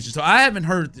situation. So I haven't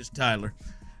heard this, Tyler.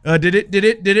 Did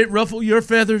it ruffle your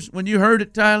feathers when you heard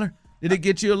it, Tyler? Did it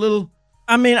get you a little?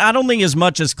 I mean, I don't think as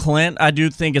much as Clint. I do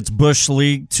think it's Bush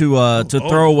League to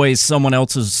throw away someone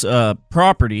else's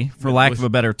property, for lack of a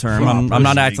better term. I'm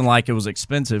not acting like it was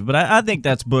expensive, but I think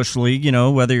that's Bush League. You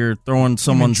know, whether you're throwing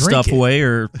someone's stuff away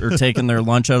or taking their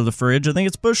lunch out of the fridge, I think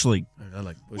it's Bush League. I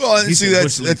like Bush well, League. and see,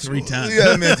 that's 3 times. Yeah,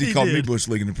 that meant he called me Bush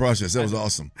League in the process. That was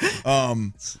awesome. I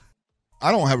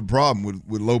don't have a problem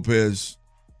with Lopez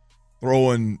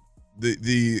throwing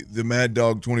the Mad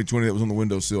Dog 2020 that was on the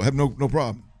windowsill. I have no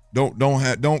problem.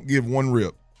 Don't give one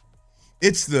rip.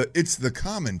 It's the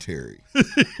commentary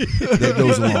that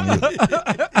goes along with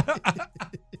it.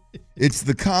 It's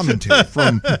the commentary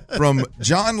from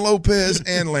John Lopez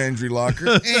and Landry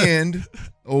Locker and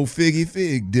old Figgy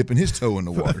Fig dipping his toe in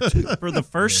the water too. For the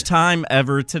first time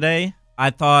ever today, I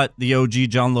thought the OG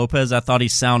John Lopez, I thought he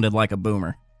sounded like a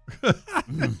boomer.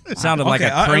 Sounded like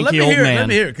a cranky old man. Let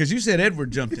me hear it, because you said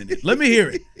Edward jumped in it. Let me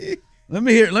hear it. Let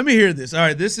me hear this. All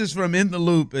right, this is from In the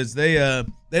Loop, as they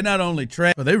not only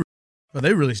track, but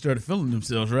they really started feeling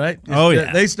themselves, right?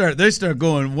 Yeah. They start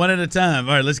going one at a time.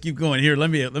 All right, let's keep going. Here, let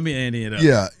me ante it up.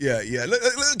 Yeah.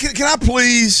 Can I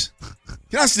please?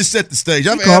 Can I just set the stage?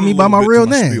 You called me by my real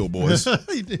name, spiel, boys.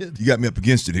 He did. You got me up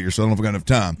against it here, so I don't know if I got enough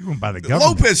time. You went by the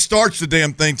government. Lopez starts the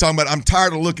damn thing talking about I'm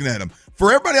tired of looking at him. For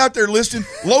everybody out there listening,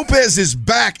 Lopez's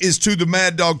back is to the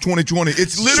Mad Dog 2020.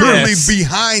 It's literally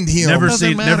behind him. Never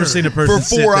seen a person for 4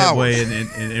 sit that hours. way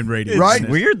in radio. Right? It's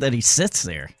weird that he sits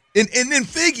there. And then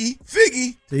Figgy,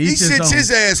 he sits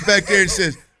his ass back there and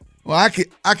says, well, I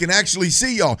can actually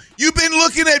see y'all. You've been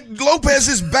looking at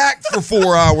Lopez's back for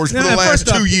 4 hours for the last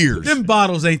 2 years. Them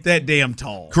bottles ain't that damn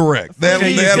tall. Correct.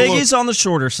 Figgy's on the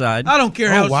shorter side. I don't care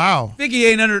how. Wow.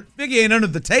 Figgy ain't under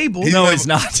the table. No, he's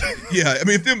not. Yeah, I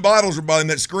mean, if them bottles are bothering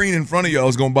that screen in front of y'all,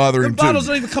 is going to bother him too. The bottles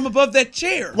don't even come above that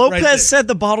chair. Lopez said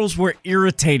the bottles were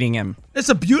irritating him.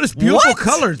 It's beautiful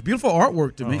colors, beautiful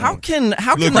artwork to me. How can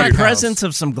the presence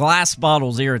of some glass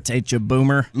bottles irritate you,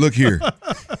 boomer? Look here.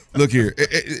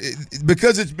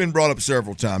 Because it's been brought up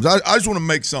several times, I just want to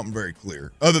make something very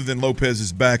clear. Other than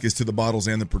Lopez's back is to the bottles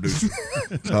and the producer.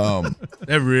 That's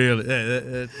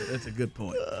a good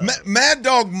point. Mad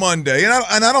Dog Monday, and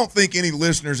I don't think any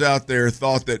listeners out there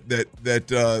thought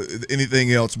that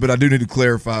anything else, but I do need to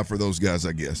clarify for those guys,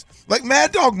 I guess. Like,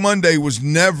 Mad Dog Monday was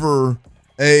never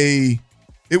intended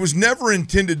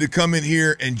to come in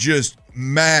here and just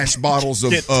mash bottles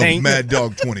of Mad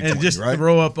Dog 2020, and just right?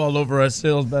 throw up all over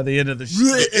ourselves by the end of the show.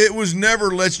 It was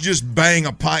never, let's just bang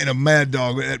a pint of Mad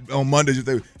Dog on Mondays.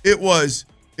 It was,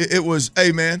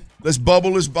 hey, man, let's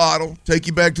bubble this bottle, take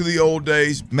you back to the old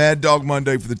days. Mad Dog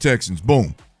Monday for the Texans.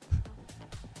 Boom.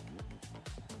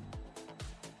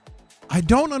 I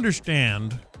don't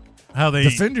understand how they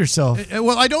defend yourself.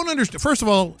 Well, I don't understand. First of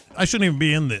all, I shouldn't even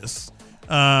be in this.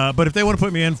 But if they want to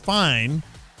put me in, fine.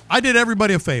 I did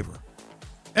everybody a favor.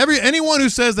 Anyone who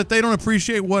says that they don't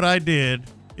appreciate what I did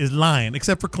is lying,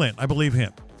 except for Clint. I believe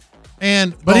him.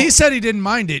 But he said he didn't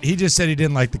mind it. He just said he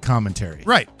didn't like the commentary.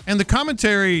 Right. And the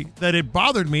commentary that it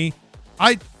bothered me,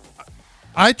 I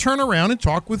turn around and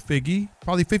talk with Figgy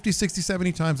probably 50, 60,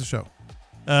 70 times a show.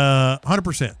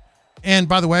 100%. And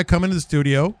by the way, I come into the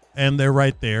studio and they're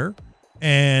right there.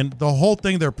 And the whole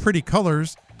thing, they're pretty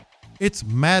colors. It's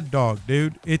Mad Dog,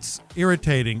 dude. It's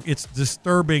irritating. It's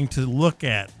disturbing to look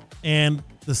at. And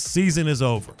the season is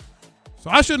over. So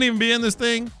I shouldn't even be in this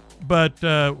thing, but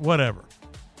whatever.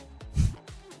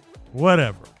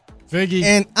 Whatever. Figgy.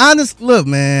 And honest, look,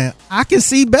 man, I can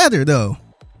see better, though.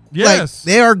 Yes.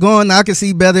 Like, they are going, I can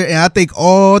see better, and I think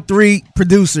all 3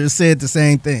 producers said the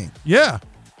same thing. Yeah.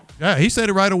 Yeah, he said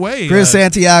it right away. Chris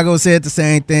Santiago said the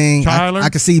same thing. Tyler. I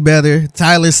can see better.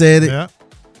 Tyler said it. Yeah.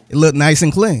 It looked nice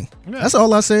and clean. Yeah. That's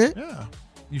all I said. Yeah.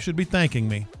 You should be thanking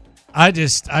me. I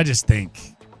just think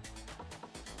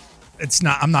it's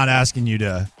not. I'm not asking you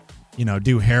to,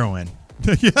 do heroin.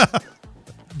 Yeah.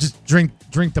 Just drink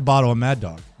the bottle of Mad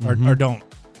Dog, or don't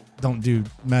do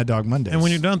Mad Dog Mondays. And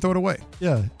when you're done, throw it away.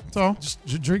 Yeah, that's all.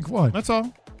 Just drink one. That's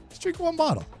all. Just drink one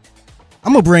bottle.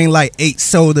 I'm gonna bring like 8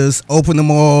 sodas, open them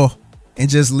all, and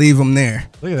just leave them there.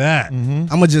 Look at that. I'm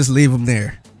gonna just leave them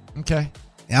there. Okay.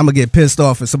 And I'm gonna get pissed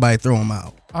off if somebody throw them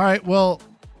out. All right. Well,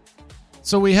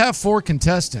 so we have 4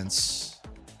 contestants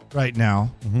right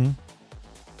now.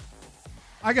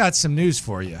 I got some news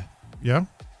for you. Yeah.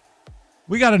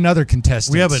 We got another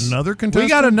contestant. We have another contestant? We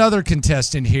got another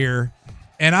contestant here,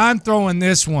 and I'm throwing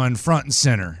this one front and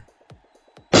center.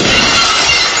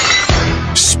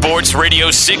 Sports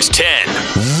Radio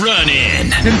 610, Run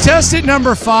In. Contestant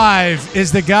number 5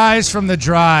 is the guys from The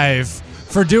Drive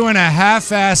for doing a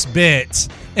half-ass bit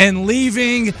and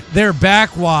leaving their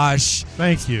backwash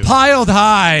piled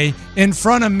high in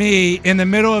front of me in the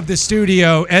middle of the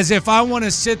studio as if I want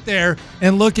to sit there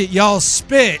and look at y'all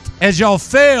spit as y'all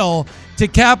fail to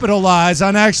capitalize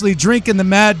on actually drinking the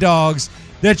Mad Dogs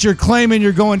that you're claiming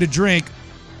you're going to drink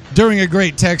during a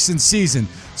great Texans season.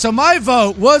 So my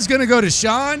vote was going to go to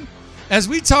Sean. As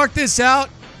we talk this out,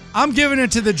 I'm giving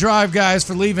it to The Drive guys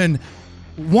for leaving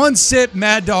 1-sip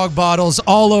Mad Dog bottles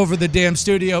all over the damn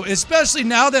studio, especially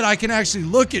now that I can actually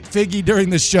look at Figgy during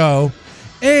the show,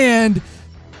 and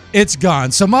it's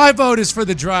gone. So my vote is for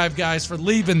The Drive guys for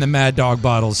leaving the Mad Dog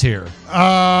bottles here.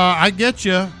 I get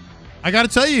you. I got to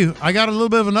tell you, I got a little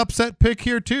bit of an upset pick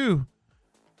here, too.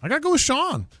 I got to go with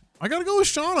Sean. I got to go with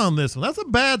Sean on this one. That's a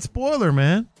bad spoiler,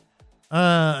 man.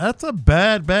 That's a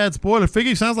bad spoiler.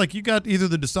 Figgy, sounds like you got either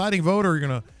the deciding vote or you're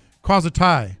going to cause a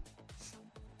tie.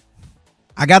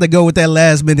 I got to go with that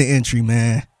last minute entry,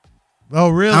 man. Oh,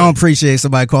 really? I don't appreciate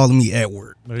somebody calling me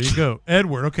Edward. There you go.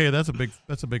 Edward. Okay, that's a big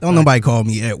Don't nobody call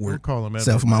me Edward. We'll call him Edward.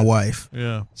 Except for my wife.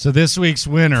 Yeah. So this week's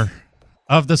winner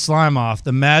of the Slime Off,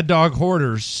 the Mad Dog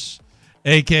Hoarders,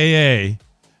 a.k.a.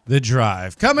 The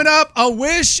Drive. Coming up, a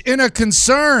wish and a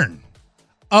concern.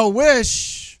 A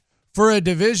wish for a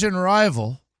division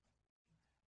rival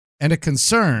and a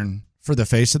concern for the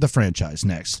face of the franchise.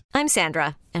 Next. I'm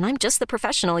Sandra, and I'm just the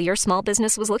professional your small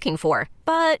business was looking for.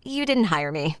 But you didn't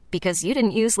hire me because you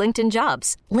didn't use LinkedIn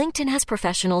Jobs. LinkedIn has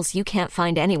professionals you can't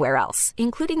find anywhere else,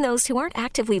 including those who aren't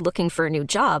actively looking for a new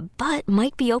job, but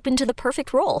might be open to the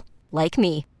perfect role, like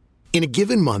me. In a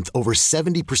given month, over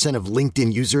 70% of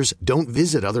LinkedIn users don't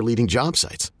visit other leading job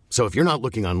sites. So if you're not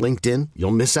looking on LinkedIn,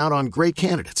 you'll miss out on great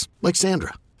candidates like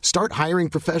Sandra. Start hiring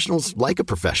professionals like a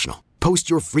professional. Post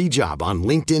your free job on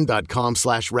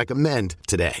linkedin.com/recommend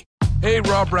today. Hey,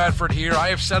 Rob Bradford here. I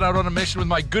have set out on a mission with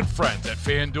my good friends at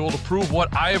FanDuel to prove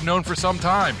what I have known for some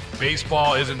time.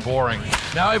 Baseball isn't boring.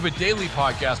 Now I have a daily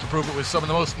podcast to prove it with some of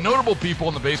the most notable people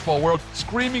in the baseball world,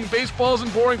 screaming baseball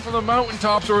isn't boring from the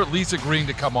mountaintops, or at least agreeing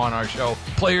to come on our show.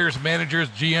 Players, managers,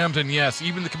 GMs, and yes,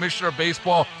 even the commissioner of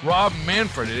baseball, Rob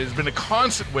Manfred. It has been a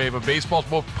constant wave of baseball's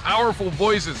most powerful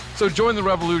voices. So join the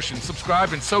revolution.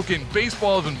 Subscribe and soak in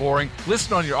Baseball Isn't Boring.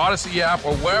 Listen on your Odyssey app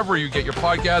or wherever you get your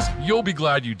podcasts. You'll be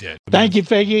glad you did. Thank you,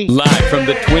 Figgy. Live from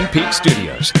the Twin Peaks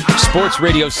studios, Sports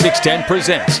Radio 610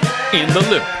 presents In the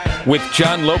Loop with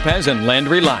John Lopez and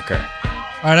Landry Locker.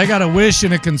 All right, I got a wish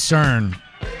and a concern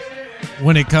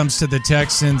when it comes to the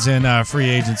Texans and free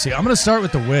agency. I'm going to start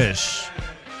with the wish.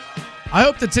 I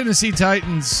hope the Tennessee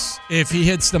Titans, if he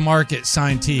hits the market,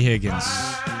 sign T. Higgins.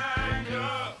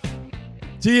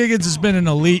 T. Higgins has been an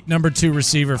elite number 2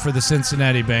 receiver for the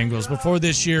Cincinnati Bengals. Before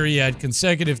this year, he had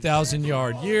consecutive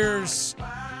 1,000-yard years.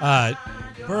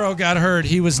 Burrow got hurt.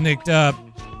 He was nicked up.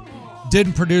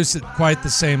 Didn't produce at quite the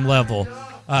same level.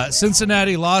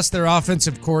 Cincinnati lost their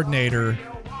offensive coordinator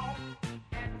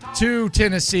to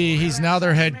Tennessee. He's now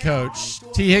their head coach.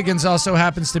 T. Higgins also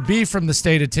happens to be from the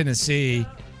state of Tennessee.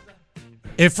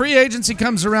 If free agency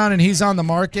comes around and he's on the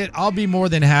market, I'll be more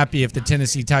than happy if the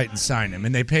Tennessee Titans sign him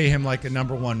and they pay him like a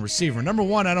number 1 receiver. Number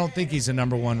 1, I don't think he's a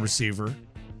number 1 receiver.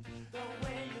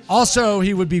 Also,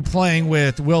 he would be playing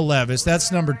with Will Levis. That's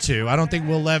number 2. I don't think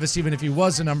Will Levis, even if he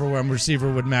was a number 1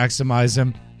 receiver, would maximize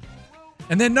him.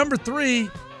 And then number 3,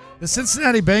 the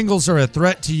Cincinnati Bengals are a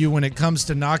threat to you when it comes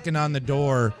to knocking on the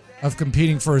door of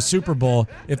competing for a Super Bowl.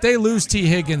 If they lose T.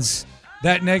 Higgins,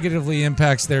 that negatively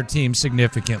impacts their team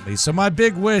significantly. So my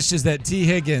big wish is that T.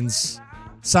 Higgins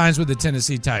signs with the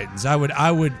Tennessee Titans. I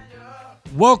would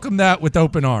welcome that with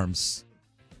open arms.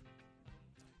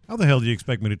 How the hell do you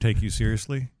expect me to take you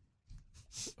seriously?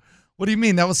 What do you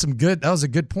mean? That was a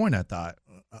good point, I thought.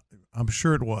 I'm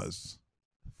sure it was.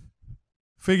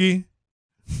 Figgy.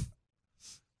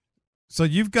 So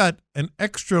you've got an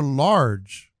extra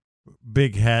large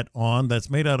big hat on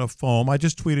that's made out of foam. I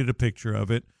just tweeted a picture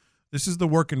of it. This is the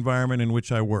work environment in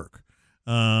which I work.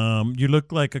 You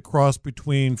look like a cross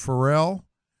between Pharrell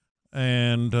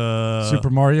and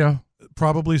Super Mario.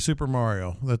 Probably Super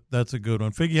Mario. That's a good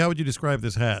one. Figgy, how would you describe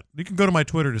this hat? You can go to my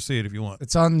Twitter to see it if you want.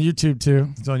 It's on YouTube too.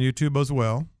 It's on YouTube as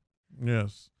well.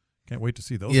 Yes. Can't wait to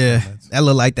see those. Yeah, comments. that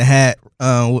look like the hat.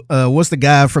 What's the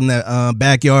guy from the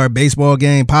backyard baseball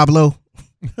game? Pablo.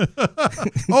 Oh That's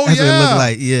yeah. what it looked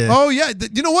like. Yeah. Oh yeah.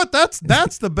 You know what? That's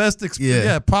the best experience.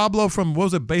 Yeah. Yeah. Pablo from what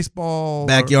was it? Baseball.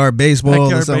 Backyard baseball. or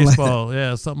Backyard something baseball. Like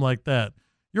Yeah, something like that.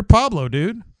 You're Pablo,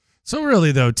 dude. So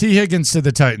really though, T. Higgins to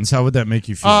the Titans, how would that make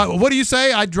you feel? What do you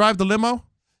say? I'd drive the limo.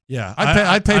 Yeah,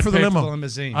 I'd pay for the limo.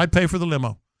 limousine. I'd pay for the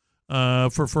limo.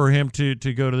 For him to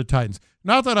go to the Titans.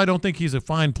 Not that I don't think he's a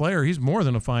fine player. He's more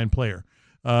than a fine player.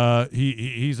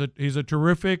 He's a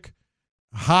terrific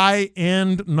high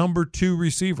end number 2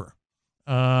 receiver.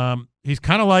 He's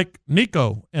kind of like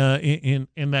Nico in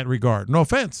that regard. No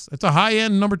offense, it's a high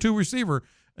end number 2 receiver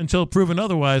until proven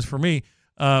otherwise for me.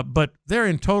 But they're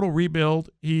in total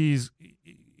rebuild. He's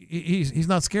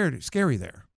not scary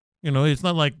there. You know, it's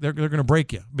not like they're going to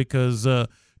break you because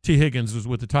T. Higgins was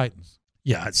with the Titans.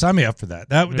 Yeah, sign me up for that.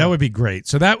 That would be great.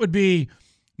 So that would be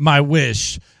my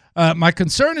wish. My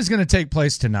concern is going to take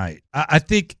place tonight. I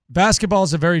think basketball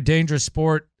is a very dangerous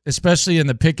sport, especially in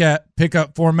the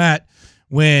pickup format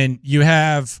when you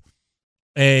have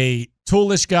a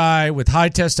toolish guy with high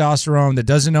testosterone that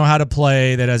doesn't know how to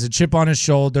play, that has a chip on his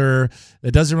shoulder,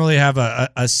 that doesn't really have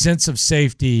a sense of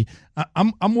safety.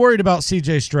 I'm worried about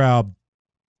C.J. Stroud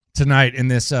tonight in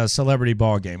this celebrity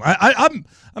ball game. I'm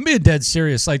being dead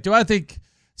serious. Like, do I think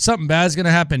something bad is going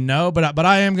to happen? No, but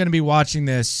I am going to be watching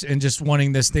this and just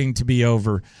wanting this thing to be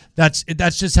over. That's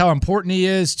just how important he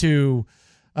is to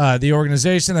the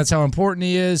organization. That's how important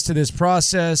he is to this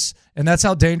process, and that's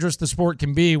how dangerous the sport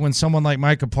can be when someone like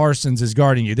Micah Parsons is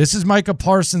guarding you. This is Micah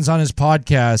Parsons on his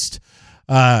podcast.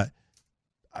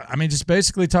 Just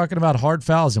basically talking about hard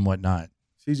fouls and whatnot.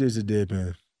 CJ's a dead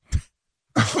man.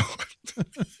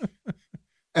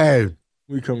 Hey,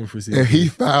 we coming for CJ. If he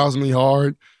fouls me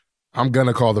hard, I'm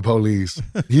gonna call the police.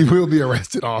 He will be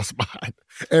arrested on spot.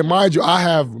 And mind you, I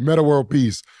have Meta World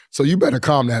Peace, so you better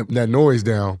calm that noise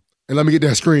down and let me get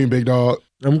that screen, big dog.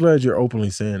 I'm glad you're openly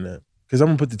saying that because I'm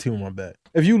gonna put the team on my back.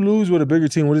 If you lose with a bigger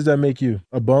team, what does that make you?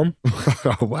 A bum?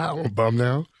 Oh, wow, I'm a bum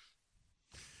now.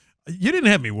 You didn't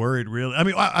have me worried, really. I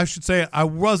mean, I should say I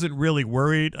wasn't really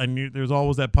worried. I knew there was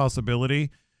always that possibility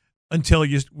until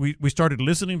we started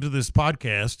listening to this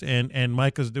podcast and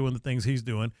Micah's doing the things he's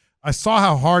doing. I saw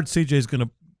how hard CJ's going to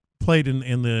play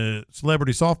in the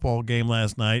celebrity softball game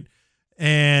last night,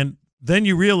 and then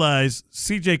you realize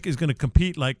CJ is going to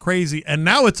compete like crazy, and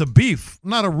now it's a beef,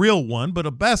 not a real one, but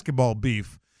a basketball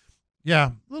beef. Yeah,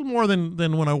 a little more than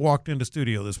when I walked into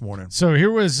studio this morning. So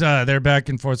here was their back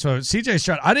and forth. So CJ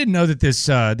Stroud, I didn't know that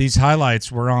these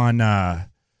highlights were on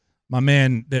my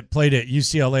man that played at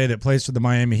UCLA that plays for the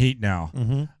Miami Heat now.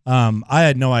 Mm-hmm. I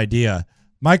had no idea.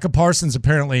 Micah Parsons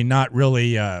apparently not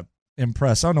really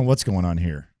impressed. I don't know what's going on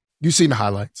here. You seen the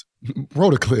highlights.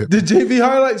 Roll the clip. The JV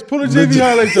highlights. Pull the JV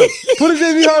highlights up. Pull the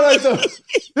JV highlights up.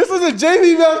 This is a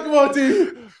JV basketball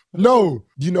team. No.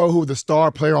 You know who the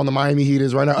star player on the Miami Heat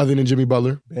is right now other than Jimmy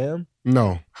Butler? Bam?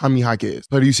 No. Hami Jaquez.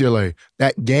 Played at UCLA.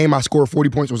 That game I scored 40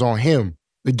 points was on him.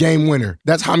 The game winner.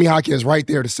 That's Hami Jaquez right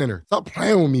there, the center. Stop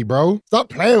playing with me, bro. Stop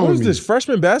playing with me. What is this,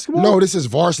 freshman basketball? No, this is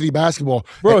varsity basketball.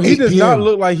 Bro, he does not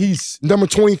look like he's... Number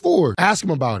 24. Ask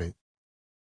him about it.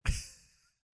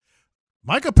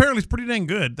 Mike apparently is pretty dang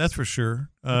good, that's for sure.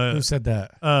 Who said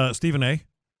that? Stephen A.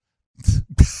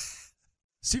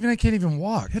 Stephen A. can't even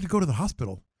walk. He had to go to the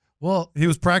hospital. Well, he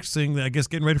was practicing, I guess,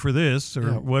 getting ready for this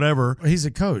or whatever. He's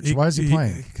a coach. Why is he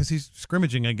playing? Because he's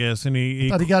scrimmaging, I guess. And I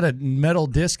thought he got a metal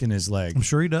disc in his leg. I'm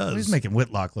sure he does. Well, he's making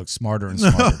Whitlock look smarter and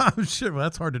smarter. I'm sure. Well,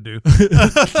 that's hard to do.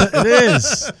 It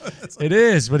is. It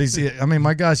is. But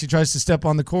my gosh, he tries to step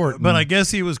on the court. But I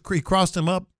guess he crossed him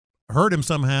up, hurt him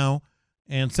somehow,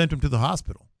 and sent him to the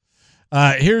hospital.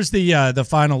 Here's the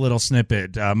final little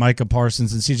snippet. Micah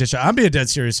Parsons and CJ Stroud. I'm being dead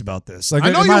serious about this. Like,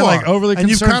 I know you are. Overly and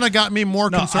concerned? you kind of got me more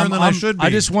concerned than I should be. I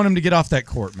just want him to get off that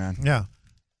court, man. Yeah.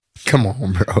 Come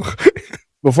on, bro.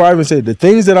 Before I even say it, the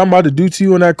things that I'm about to do to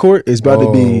you on that court is about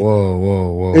to be.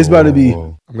 Whoa. It's about to be.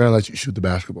 I'm going to let you shoot the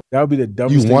basketball. That would be the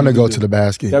dumbest thing. You want to go to the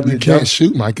basket. You can't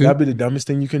shoot, Micah. That would be the dumbest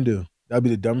thing you can do. That'd be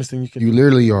the dumbest thing you can do. You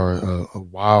literally are a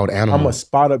wild animal. I'm a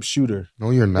spot-up shooter.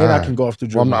 No, you're not. And I can go off the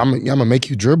dribble. Well, I'm going to make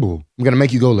you dribble. I'm going to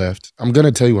make you go left. I'm going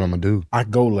to tell you what I'm going to do. I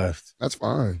go left. That's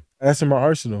fine. That's in my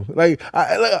arsenal.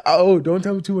 Don't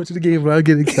tell me too much of the game, but I'll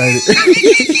get excited.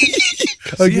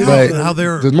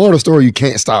 There's more to the story. You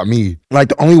can't stop me. Like,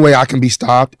 the only way I can be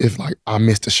stopped if, like, I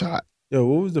missed a shot. Yo,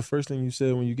 what was the first thing you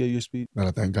said when you gave your speech? That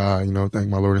I thank God, thank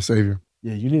my Lord and Savior.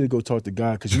 Yeah, you need to go talk to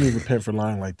God because you need to repent for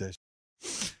lying like that.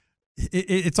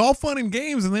 it's all fun and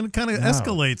games, and then it kind of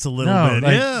escalates a little bit.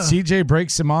 Like yeah, CJ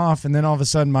breaks him off, and then all of a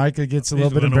sudden Micah gets a little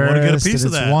bit gonna wanna embarrassed. get a piece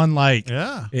of it's that. one like,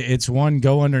 Yeah. it's one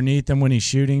go underneath him when he's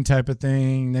shooting type of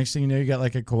thing. Next thing you know, you got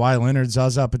like a Kawhi Leonard,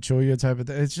 Zaza Pachulia type of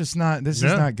thing. It's just not. This is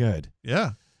not good.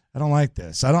 Yeah, I don't like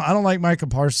this. I don't like Micah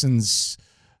Parsons.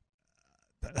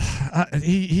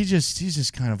 He's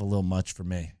just kind of a little much for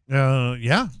me.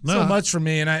 Yeah, So much for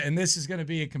me, and this is going to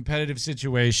be a competitive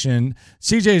situation.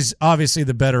 CJ's obviously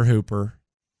the better hooper.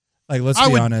 Like, let's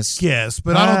be honest. Yes,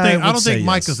 but I don't think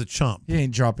Micah's a chump. He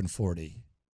ain't dropping 40.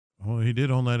 Well, he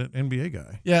did on that NBA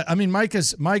guy. Yeah, I mean,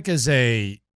 Micah's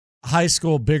a high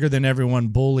school bigger than everyone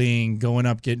bullying, going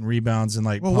up, getting rebounds, and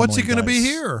like. Well, what's he going to be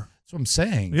here? That's what I'm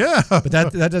saying. Yeah, but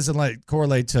that doesn't like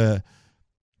correlate to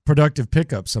productive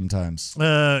pickup sometimes.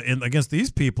 And against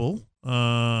these people,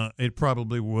 it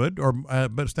probably would, or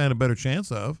stand a better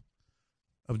chance of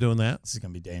doing that. This is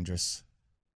going to be dangerous.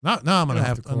 Now I'm gonna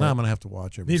have to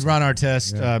watch it. Need Ron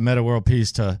Artest, Meta World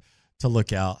Peace to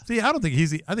look out. See, I don't think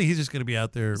I think he's just gonna be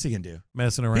out there. What's he gonna do?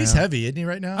 Messing around. He's heavy, isn't he?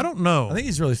 Right now, I don't know. I think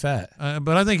he's really fat.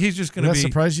 But I think he's just gonna Will be. that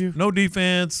surprise you? No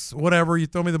defense, whatever. You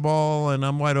throw me the ball and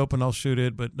I'm wide open, I'll shoot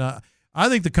it. But I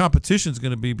think the competition is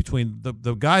going to be between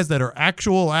the guys that are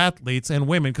actual athletes and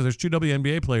women, because there's 2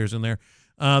 WNBA players in there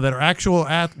that are actual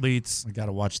athletes. I got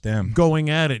to watch them going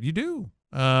at it. You do,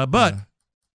 but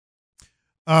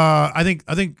I think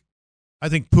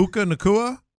Puka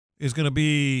Nacua is going to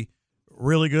be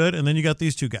really good, and then you got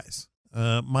these two guys,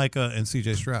 Micah and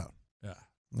CJ Stroud.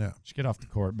 Yeah. Just get off the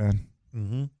court, man.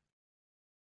 Mm-hmm.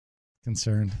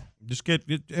 Concerned. Just get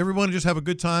everyone. Just have a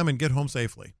good time and get home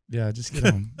safely. Yeah, just get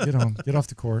home. Get home. Get off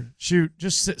the court. Shoot.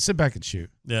 Just sit back and shoot.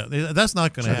 Yeah, that's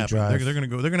not going to happen. drive. They're going to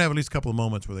go. They're going to have at least a couple of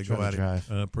moments where they Try go to at drive.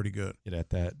 it pretty good. Get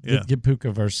at that. Yeah. Get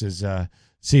Puka versus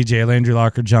CJ, Landry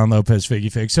Locker, John Lopez,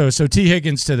 Figgy Fig. So T.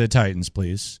 Higgins to the Titans,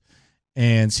 please,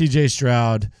 and CJ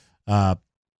Stroud.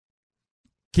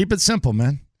 Keep it simple,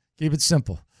 man. Keep it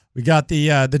simple. We got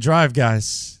the drive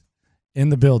guys in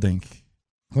the building.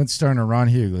 Clint Sterner, Ron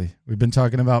Hughley. We've been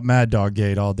talking about Mad Dog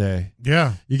Gate all day.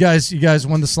 Yeah. You guys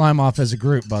won the Slime Off as a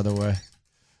group, by the way.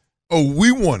 Oh,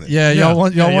 we won it. Yeah, y'all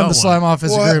won the Slime Off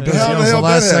as a group. It was the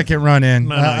last second run in.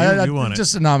 No, you won it.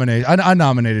 Just I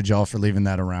nominated y'all for leaving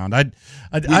that around.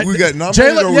 We got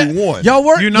nominated or we won? Y'all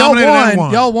won.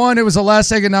 won. Y'all won. It was a last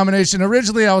second nomination.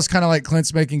 Originally, I was kind of like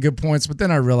Clint's making good points, but then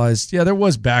I realized, there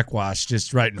was backwash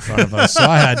just right in front of us, so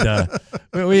I had to.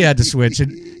 We had to switch,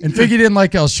 and Figgy didn't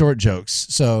like y'all short jokes,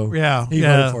 so he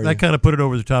voted for that you. kind of put it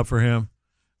over the top for him.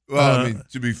 Well, I mean,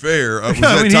 to be fair, was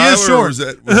that he is Tyler short. or was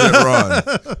that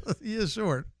Ron? He is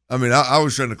short. I mean, I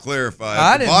was trying to clarify.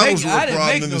 I If the didn't bottles make, were I a didn't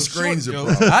problem, make then no the screen's a short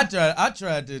jokes. problem. I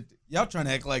tried to. Y'all trying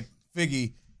to act like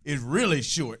Figgy is really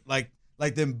short, like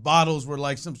them bottles were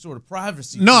like some sort of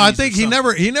privacy. No, I keys or think he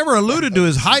something. never alluded to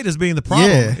his height as being the problem.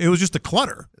 Yeah. It was just a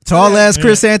clutter. Tall ass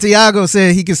Chris Santiago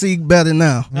said he can see better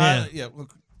now. Well,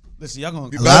 listen, y'all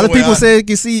gonna. A lot of people say he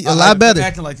can see a lot better.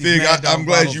 Acting like these Fig, Mad Dog I'm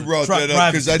glad bottles you are brought that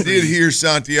up because I did hear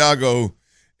Santiago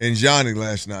and Johnny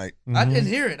last night. I didn't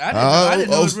hear it. I didn't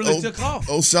know it really took off.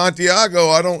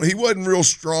 Santiago, he wasn't real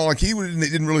strong. Like he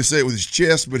didn't really say it with his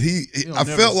chest, but I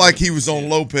felt like he was on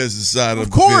Lopez's side of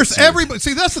the course, fence here. everybody.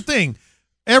 See, that's the thing.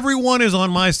 Everyone is on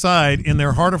my side in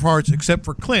their heart of hearts except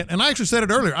for Clint. And I actually said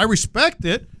it earlier. I respect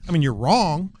it. I mean, you're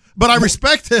wrong, but I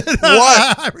respect it.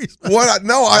 What? What?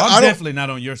 No, I'm I don't. definitely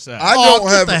not on your side. I don't get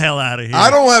have the hell out of here.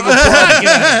 I don't have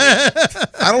a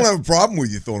problem. I don't have a problem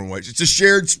with you throwing weights. It's a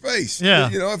shared space. Yeah.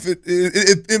 If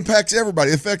it impacts everybody,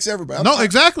 it affects everybody. No,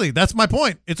 exactly. That's my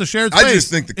point. It's a shared space. I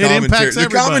just think It impacts the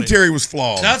everybody. commentary was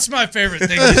flawed. That's my favorite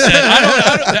thing you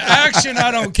said. The action, I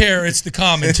don't care. It's the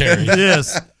commentary.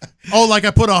 Yes. Oh, like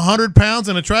I put 100 pounds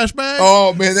in a trash bag?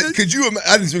 Oh man, could you?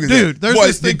 I didn't think of that. Dude, there's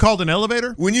this thing called an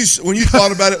elevator. When you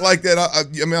thought about it like that,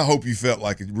 I hope you felt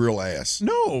like a real ass.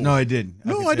 No, I didn't.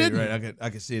 No, I didn't. Right. I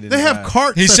could see it. They have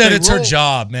carts. He that said they it's her roll.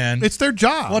 job, man. It's their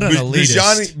job. What an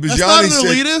elitist. That's not an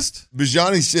elitist.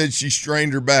 Bajani said she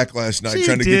strained her back last night She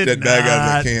trying to get did that bag out of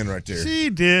not. that can right there.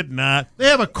 She did not. They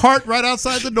have a cart right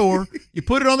outside the door. You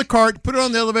put it on the cart, put it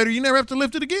on the elevator. You never have to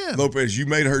lift it again. Lopez, you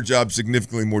made her job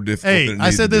significantly more difficult Hey, than it I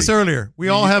needed said to this be. earlier. We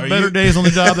all have better days on the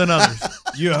job than others.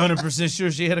 You 100%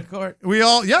 sure she had a cart? It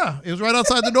was right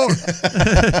outside the door.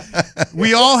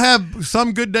 We all have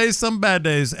some good days, some bad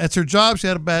days. At her job, she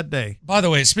had a bad day. By the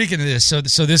way, speaking of this, so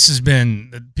this has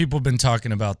been, people have been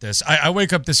talking about this. I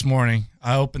wake up this morning,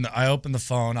 I open the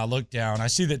phone, I look down, I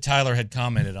see that Tyler had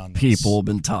commented on this. People have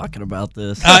been talking about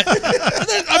this. I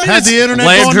mean, Had the internet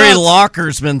Landry going nuts?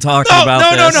 Locker's been talking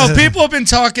about this. No. People have been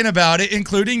talking about it,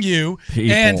 including you.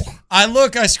 People. And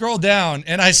I scroll down,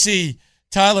 and I see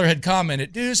Tyler had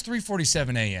commented, dude, it's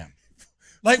 3:47 a.m.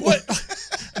 Like what?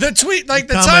 The tweet, like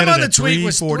the time on the tweet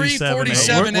was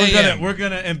 3:47 a.m. We're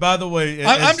gonna, and by the way,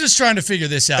 I'm just trying to figure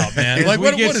this out, man. Like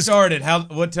what is started?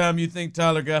 What time you think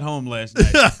Tyler got home last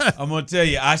night? I'm gonna tell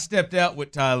you. I stepped out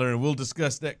with Tyler, and we'll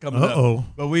discuss that coming up.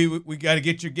 But we got to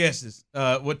get your guesses.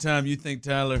 What time you think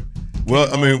Tyler?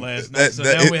 Well, I mean,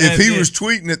 if he was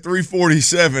tweeting at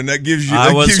 3:47, that gives you.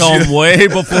 I was home way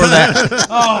before that.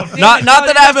 Not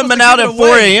that I haven't been out at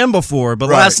 4 a.m. before, but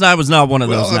last night was not one of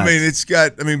those nights. I mean, it's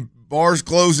got. I mean, bars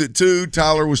close at 2.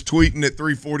 Tyler was tweeting at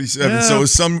 3:47, so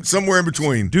it's somewhere in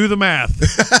between. Do the math.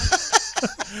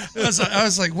 I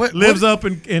was like, what? Lives up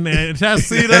in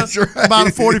Tascita, right. About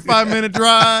a 45-minute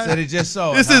drive. Said he just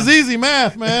saw it. This is easy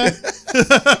math, man.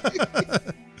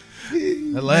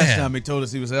 The last time he told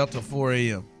us he was out till 4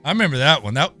 a.m. I remember that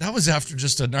one. That was after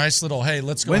just a nice little, hey,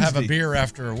 let's go have a beer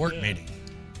after a work meeting.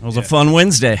 It was a fun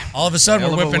Wednesday. All of a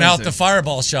sudden, we're whipping out the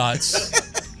fireball shots.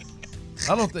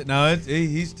 I don't think. No,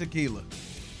 he's tequila.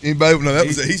 Anybody? No,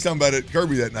 he's talking about it.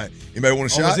 Kirby that night. Anybody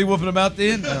want a shot? Was he whooping him out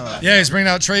then? Yeah, he's bringing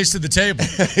out trays to the table.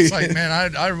 It's like, man,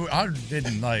 I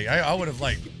didn't like. I would have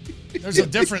like. There's a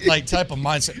different like type of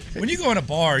mindset when you go in a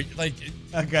bar. Like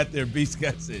I got there, Beast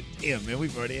guy said, "Damn, man,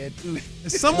 we've already had 2."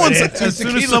 As soon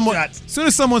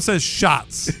as someone says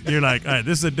shots, you're like, all right,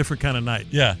 this is a different kind of night.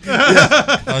 Yeah.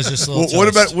 I was just a little what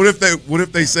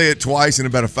if they say it twice in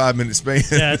about a 5-minute span?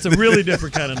 Yeah, it's a really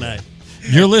different kind of night.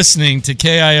 You're listening to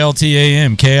KILT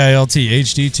AM, KILT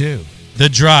HD2. The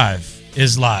Drive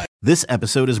is live. This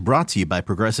episode is brought to you by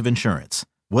Progressive Insurance.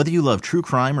 Whether you love true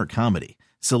crime or comedy,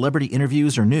 celebrity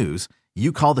interviews or news,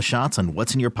 you call the shots on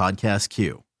what's in your podcast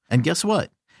queue. And guess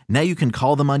what? Now you can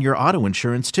call them on your auto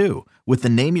insurance too with the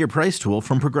Name Your Price tool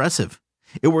from Progressive.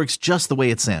 It works just the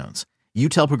way it sounds. You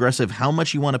tell Progressive how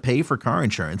much you want to pay for car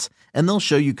insurance, and they'll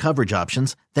show you coverage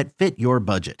options that fit your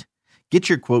budget. Get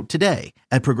your quote today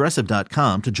at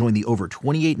Progressive.com to join the over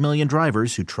 28 million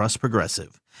drivers who trust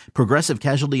Progressive. Progressive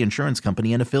Casualty Insurance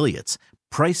Company and Affiliates.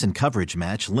 Price and coverage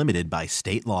match limited by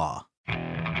state law.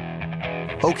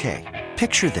 Okay,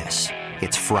 picture this.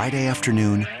 It's Friday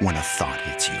afternoon when a thought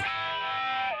hits you.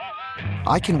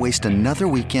 I can waste another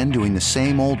weekend doing the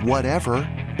same old whatever,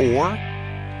 or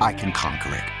I can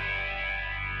conquer it.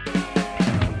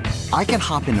 I can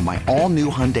hop into my all-new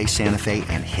Hyundai Santa Fe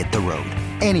and hit the road.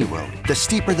 Any road. The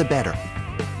steeper, the better.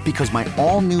 Because my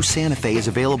all-new Santa Fe is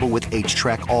available with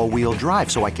H-Track all-wheel drive,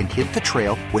 so I can hit the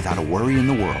trail without a worry in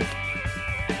the world.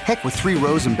 Heck, with 3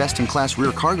 rows and best-in-class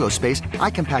rear cargo space, I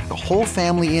can pack the whole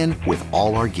family in with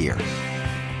all our gear.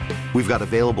 We've got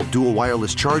available dual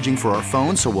wireless charging for our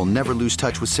phones, so we'll never lose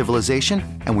touch with civilization,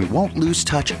 and we won't lose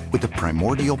touch with the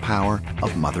primordial power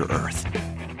of Mother Earth.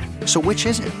 So which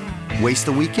is it? Waste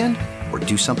the weekend or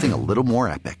do something a little more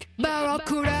epic?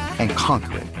 And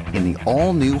conquer it in the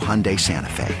all-new Hyundai Santa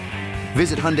Fe.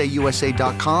 Visit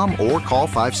HyundaiUSA.com or call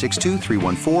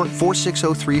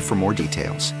 562-314-4603 for more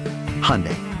details.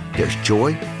 Hyundai, there's joy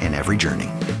in every journey.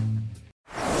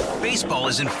 Baseball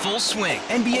is in full swing.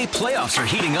 NBA playoffs are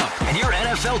heating up, and your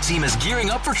NFL team is gearing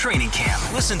up for training camp.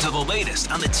 Listen to the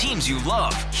latest on the teams you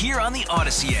love here on the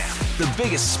Odyssey app. The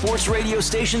biggest sports radio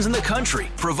stations in the country,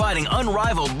 providing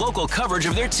unrivaled local coverage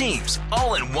of their teams,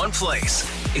 all in one place.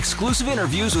 Exclusive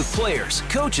interviews with players,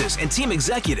 coaches, and team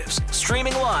executives,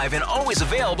 streaming live and always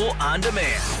available on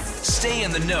demand. Stay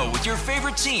in the know with your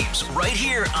favorite teams right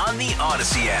here on the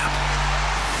Odyssey app.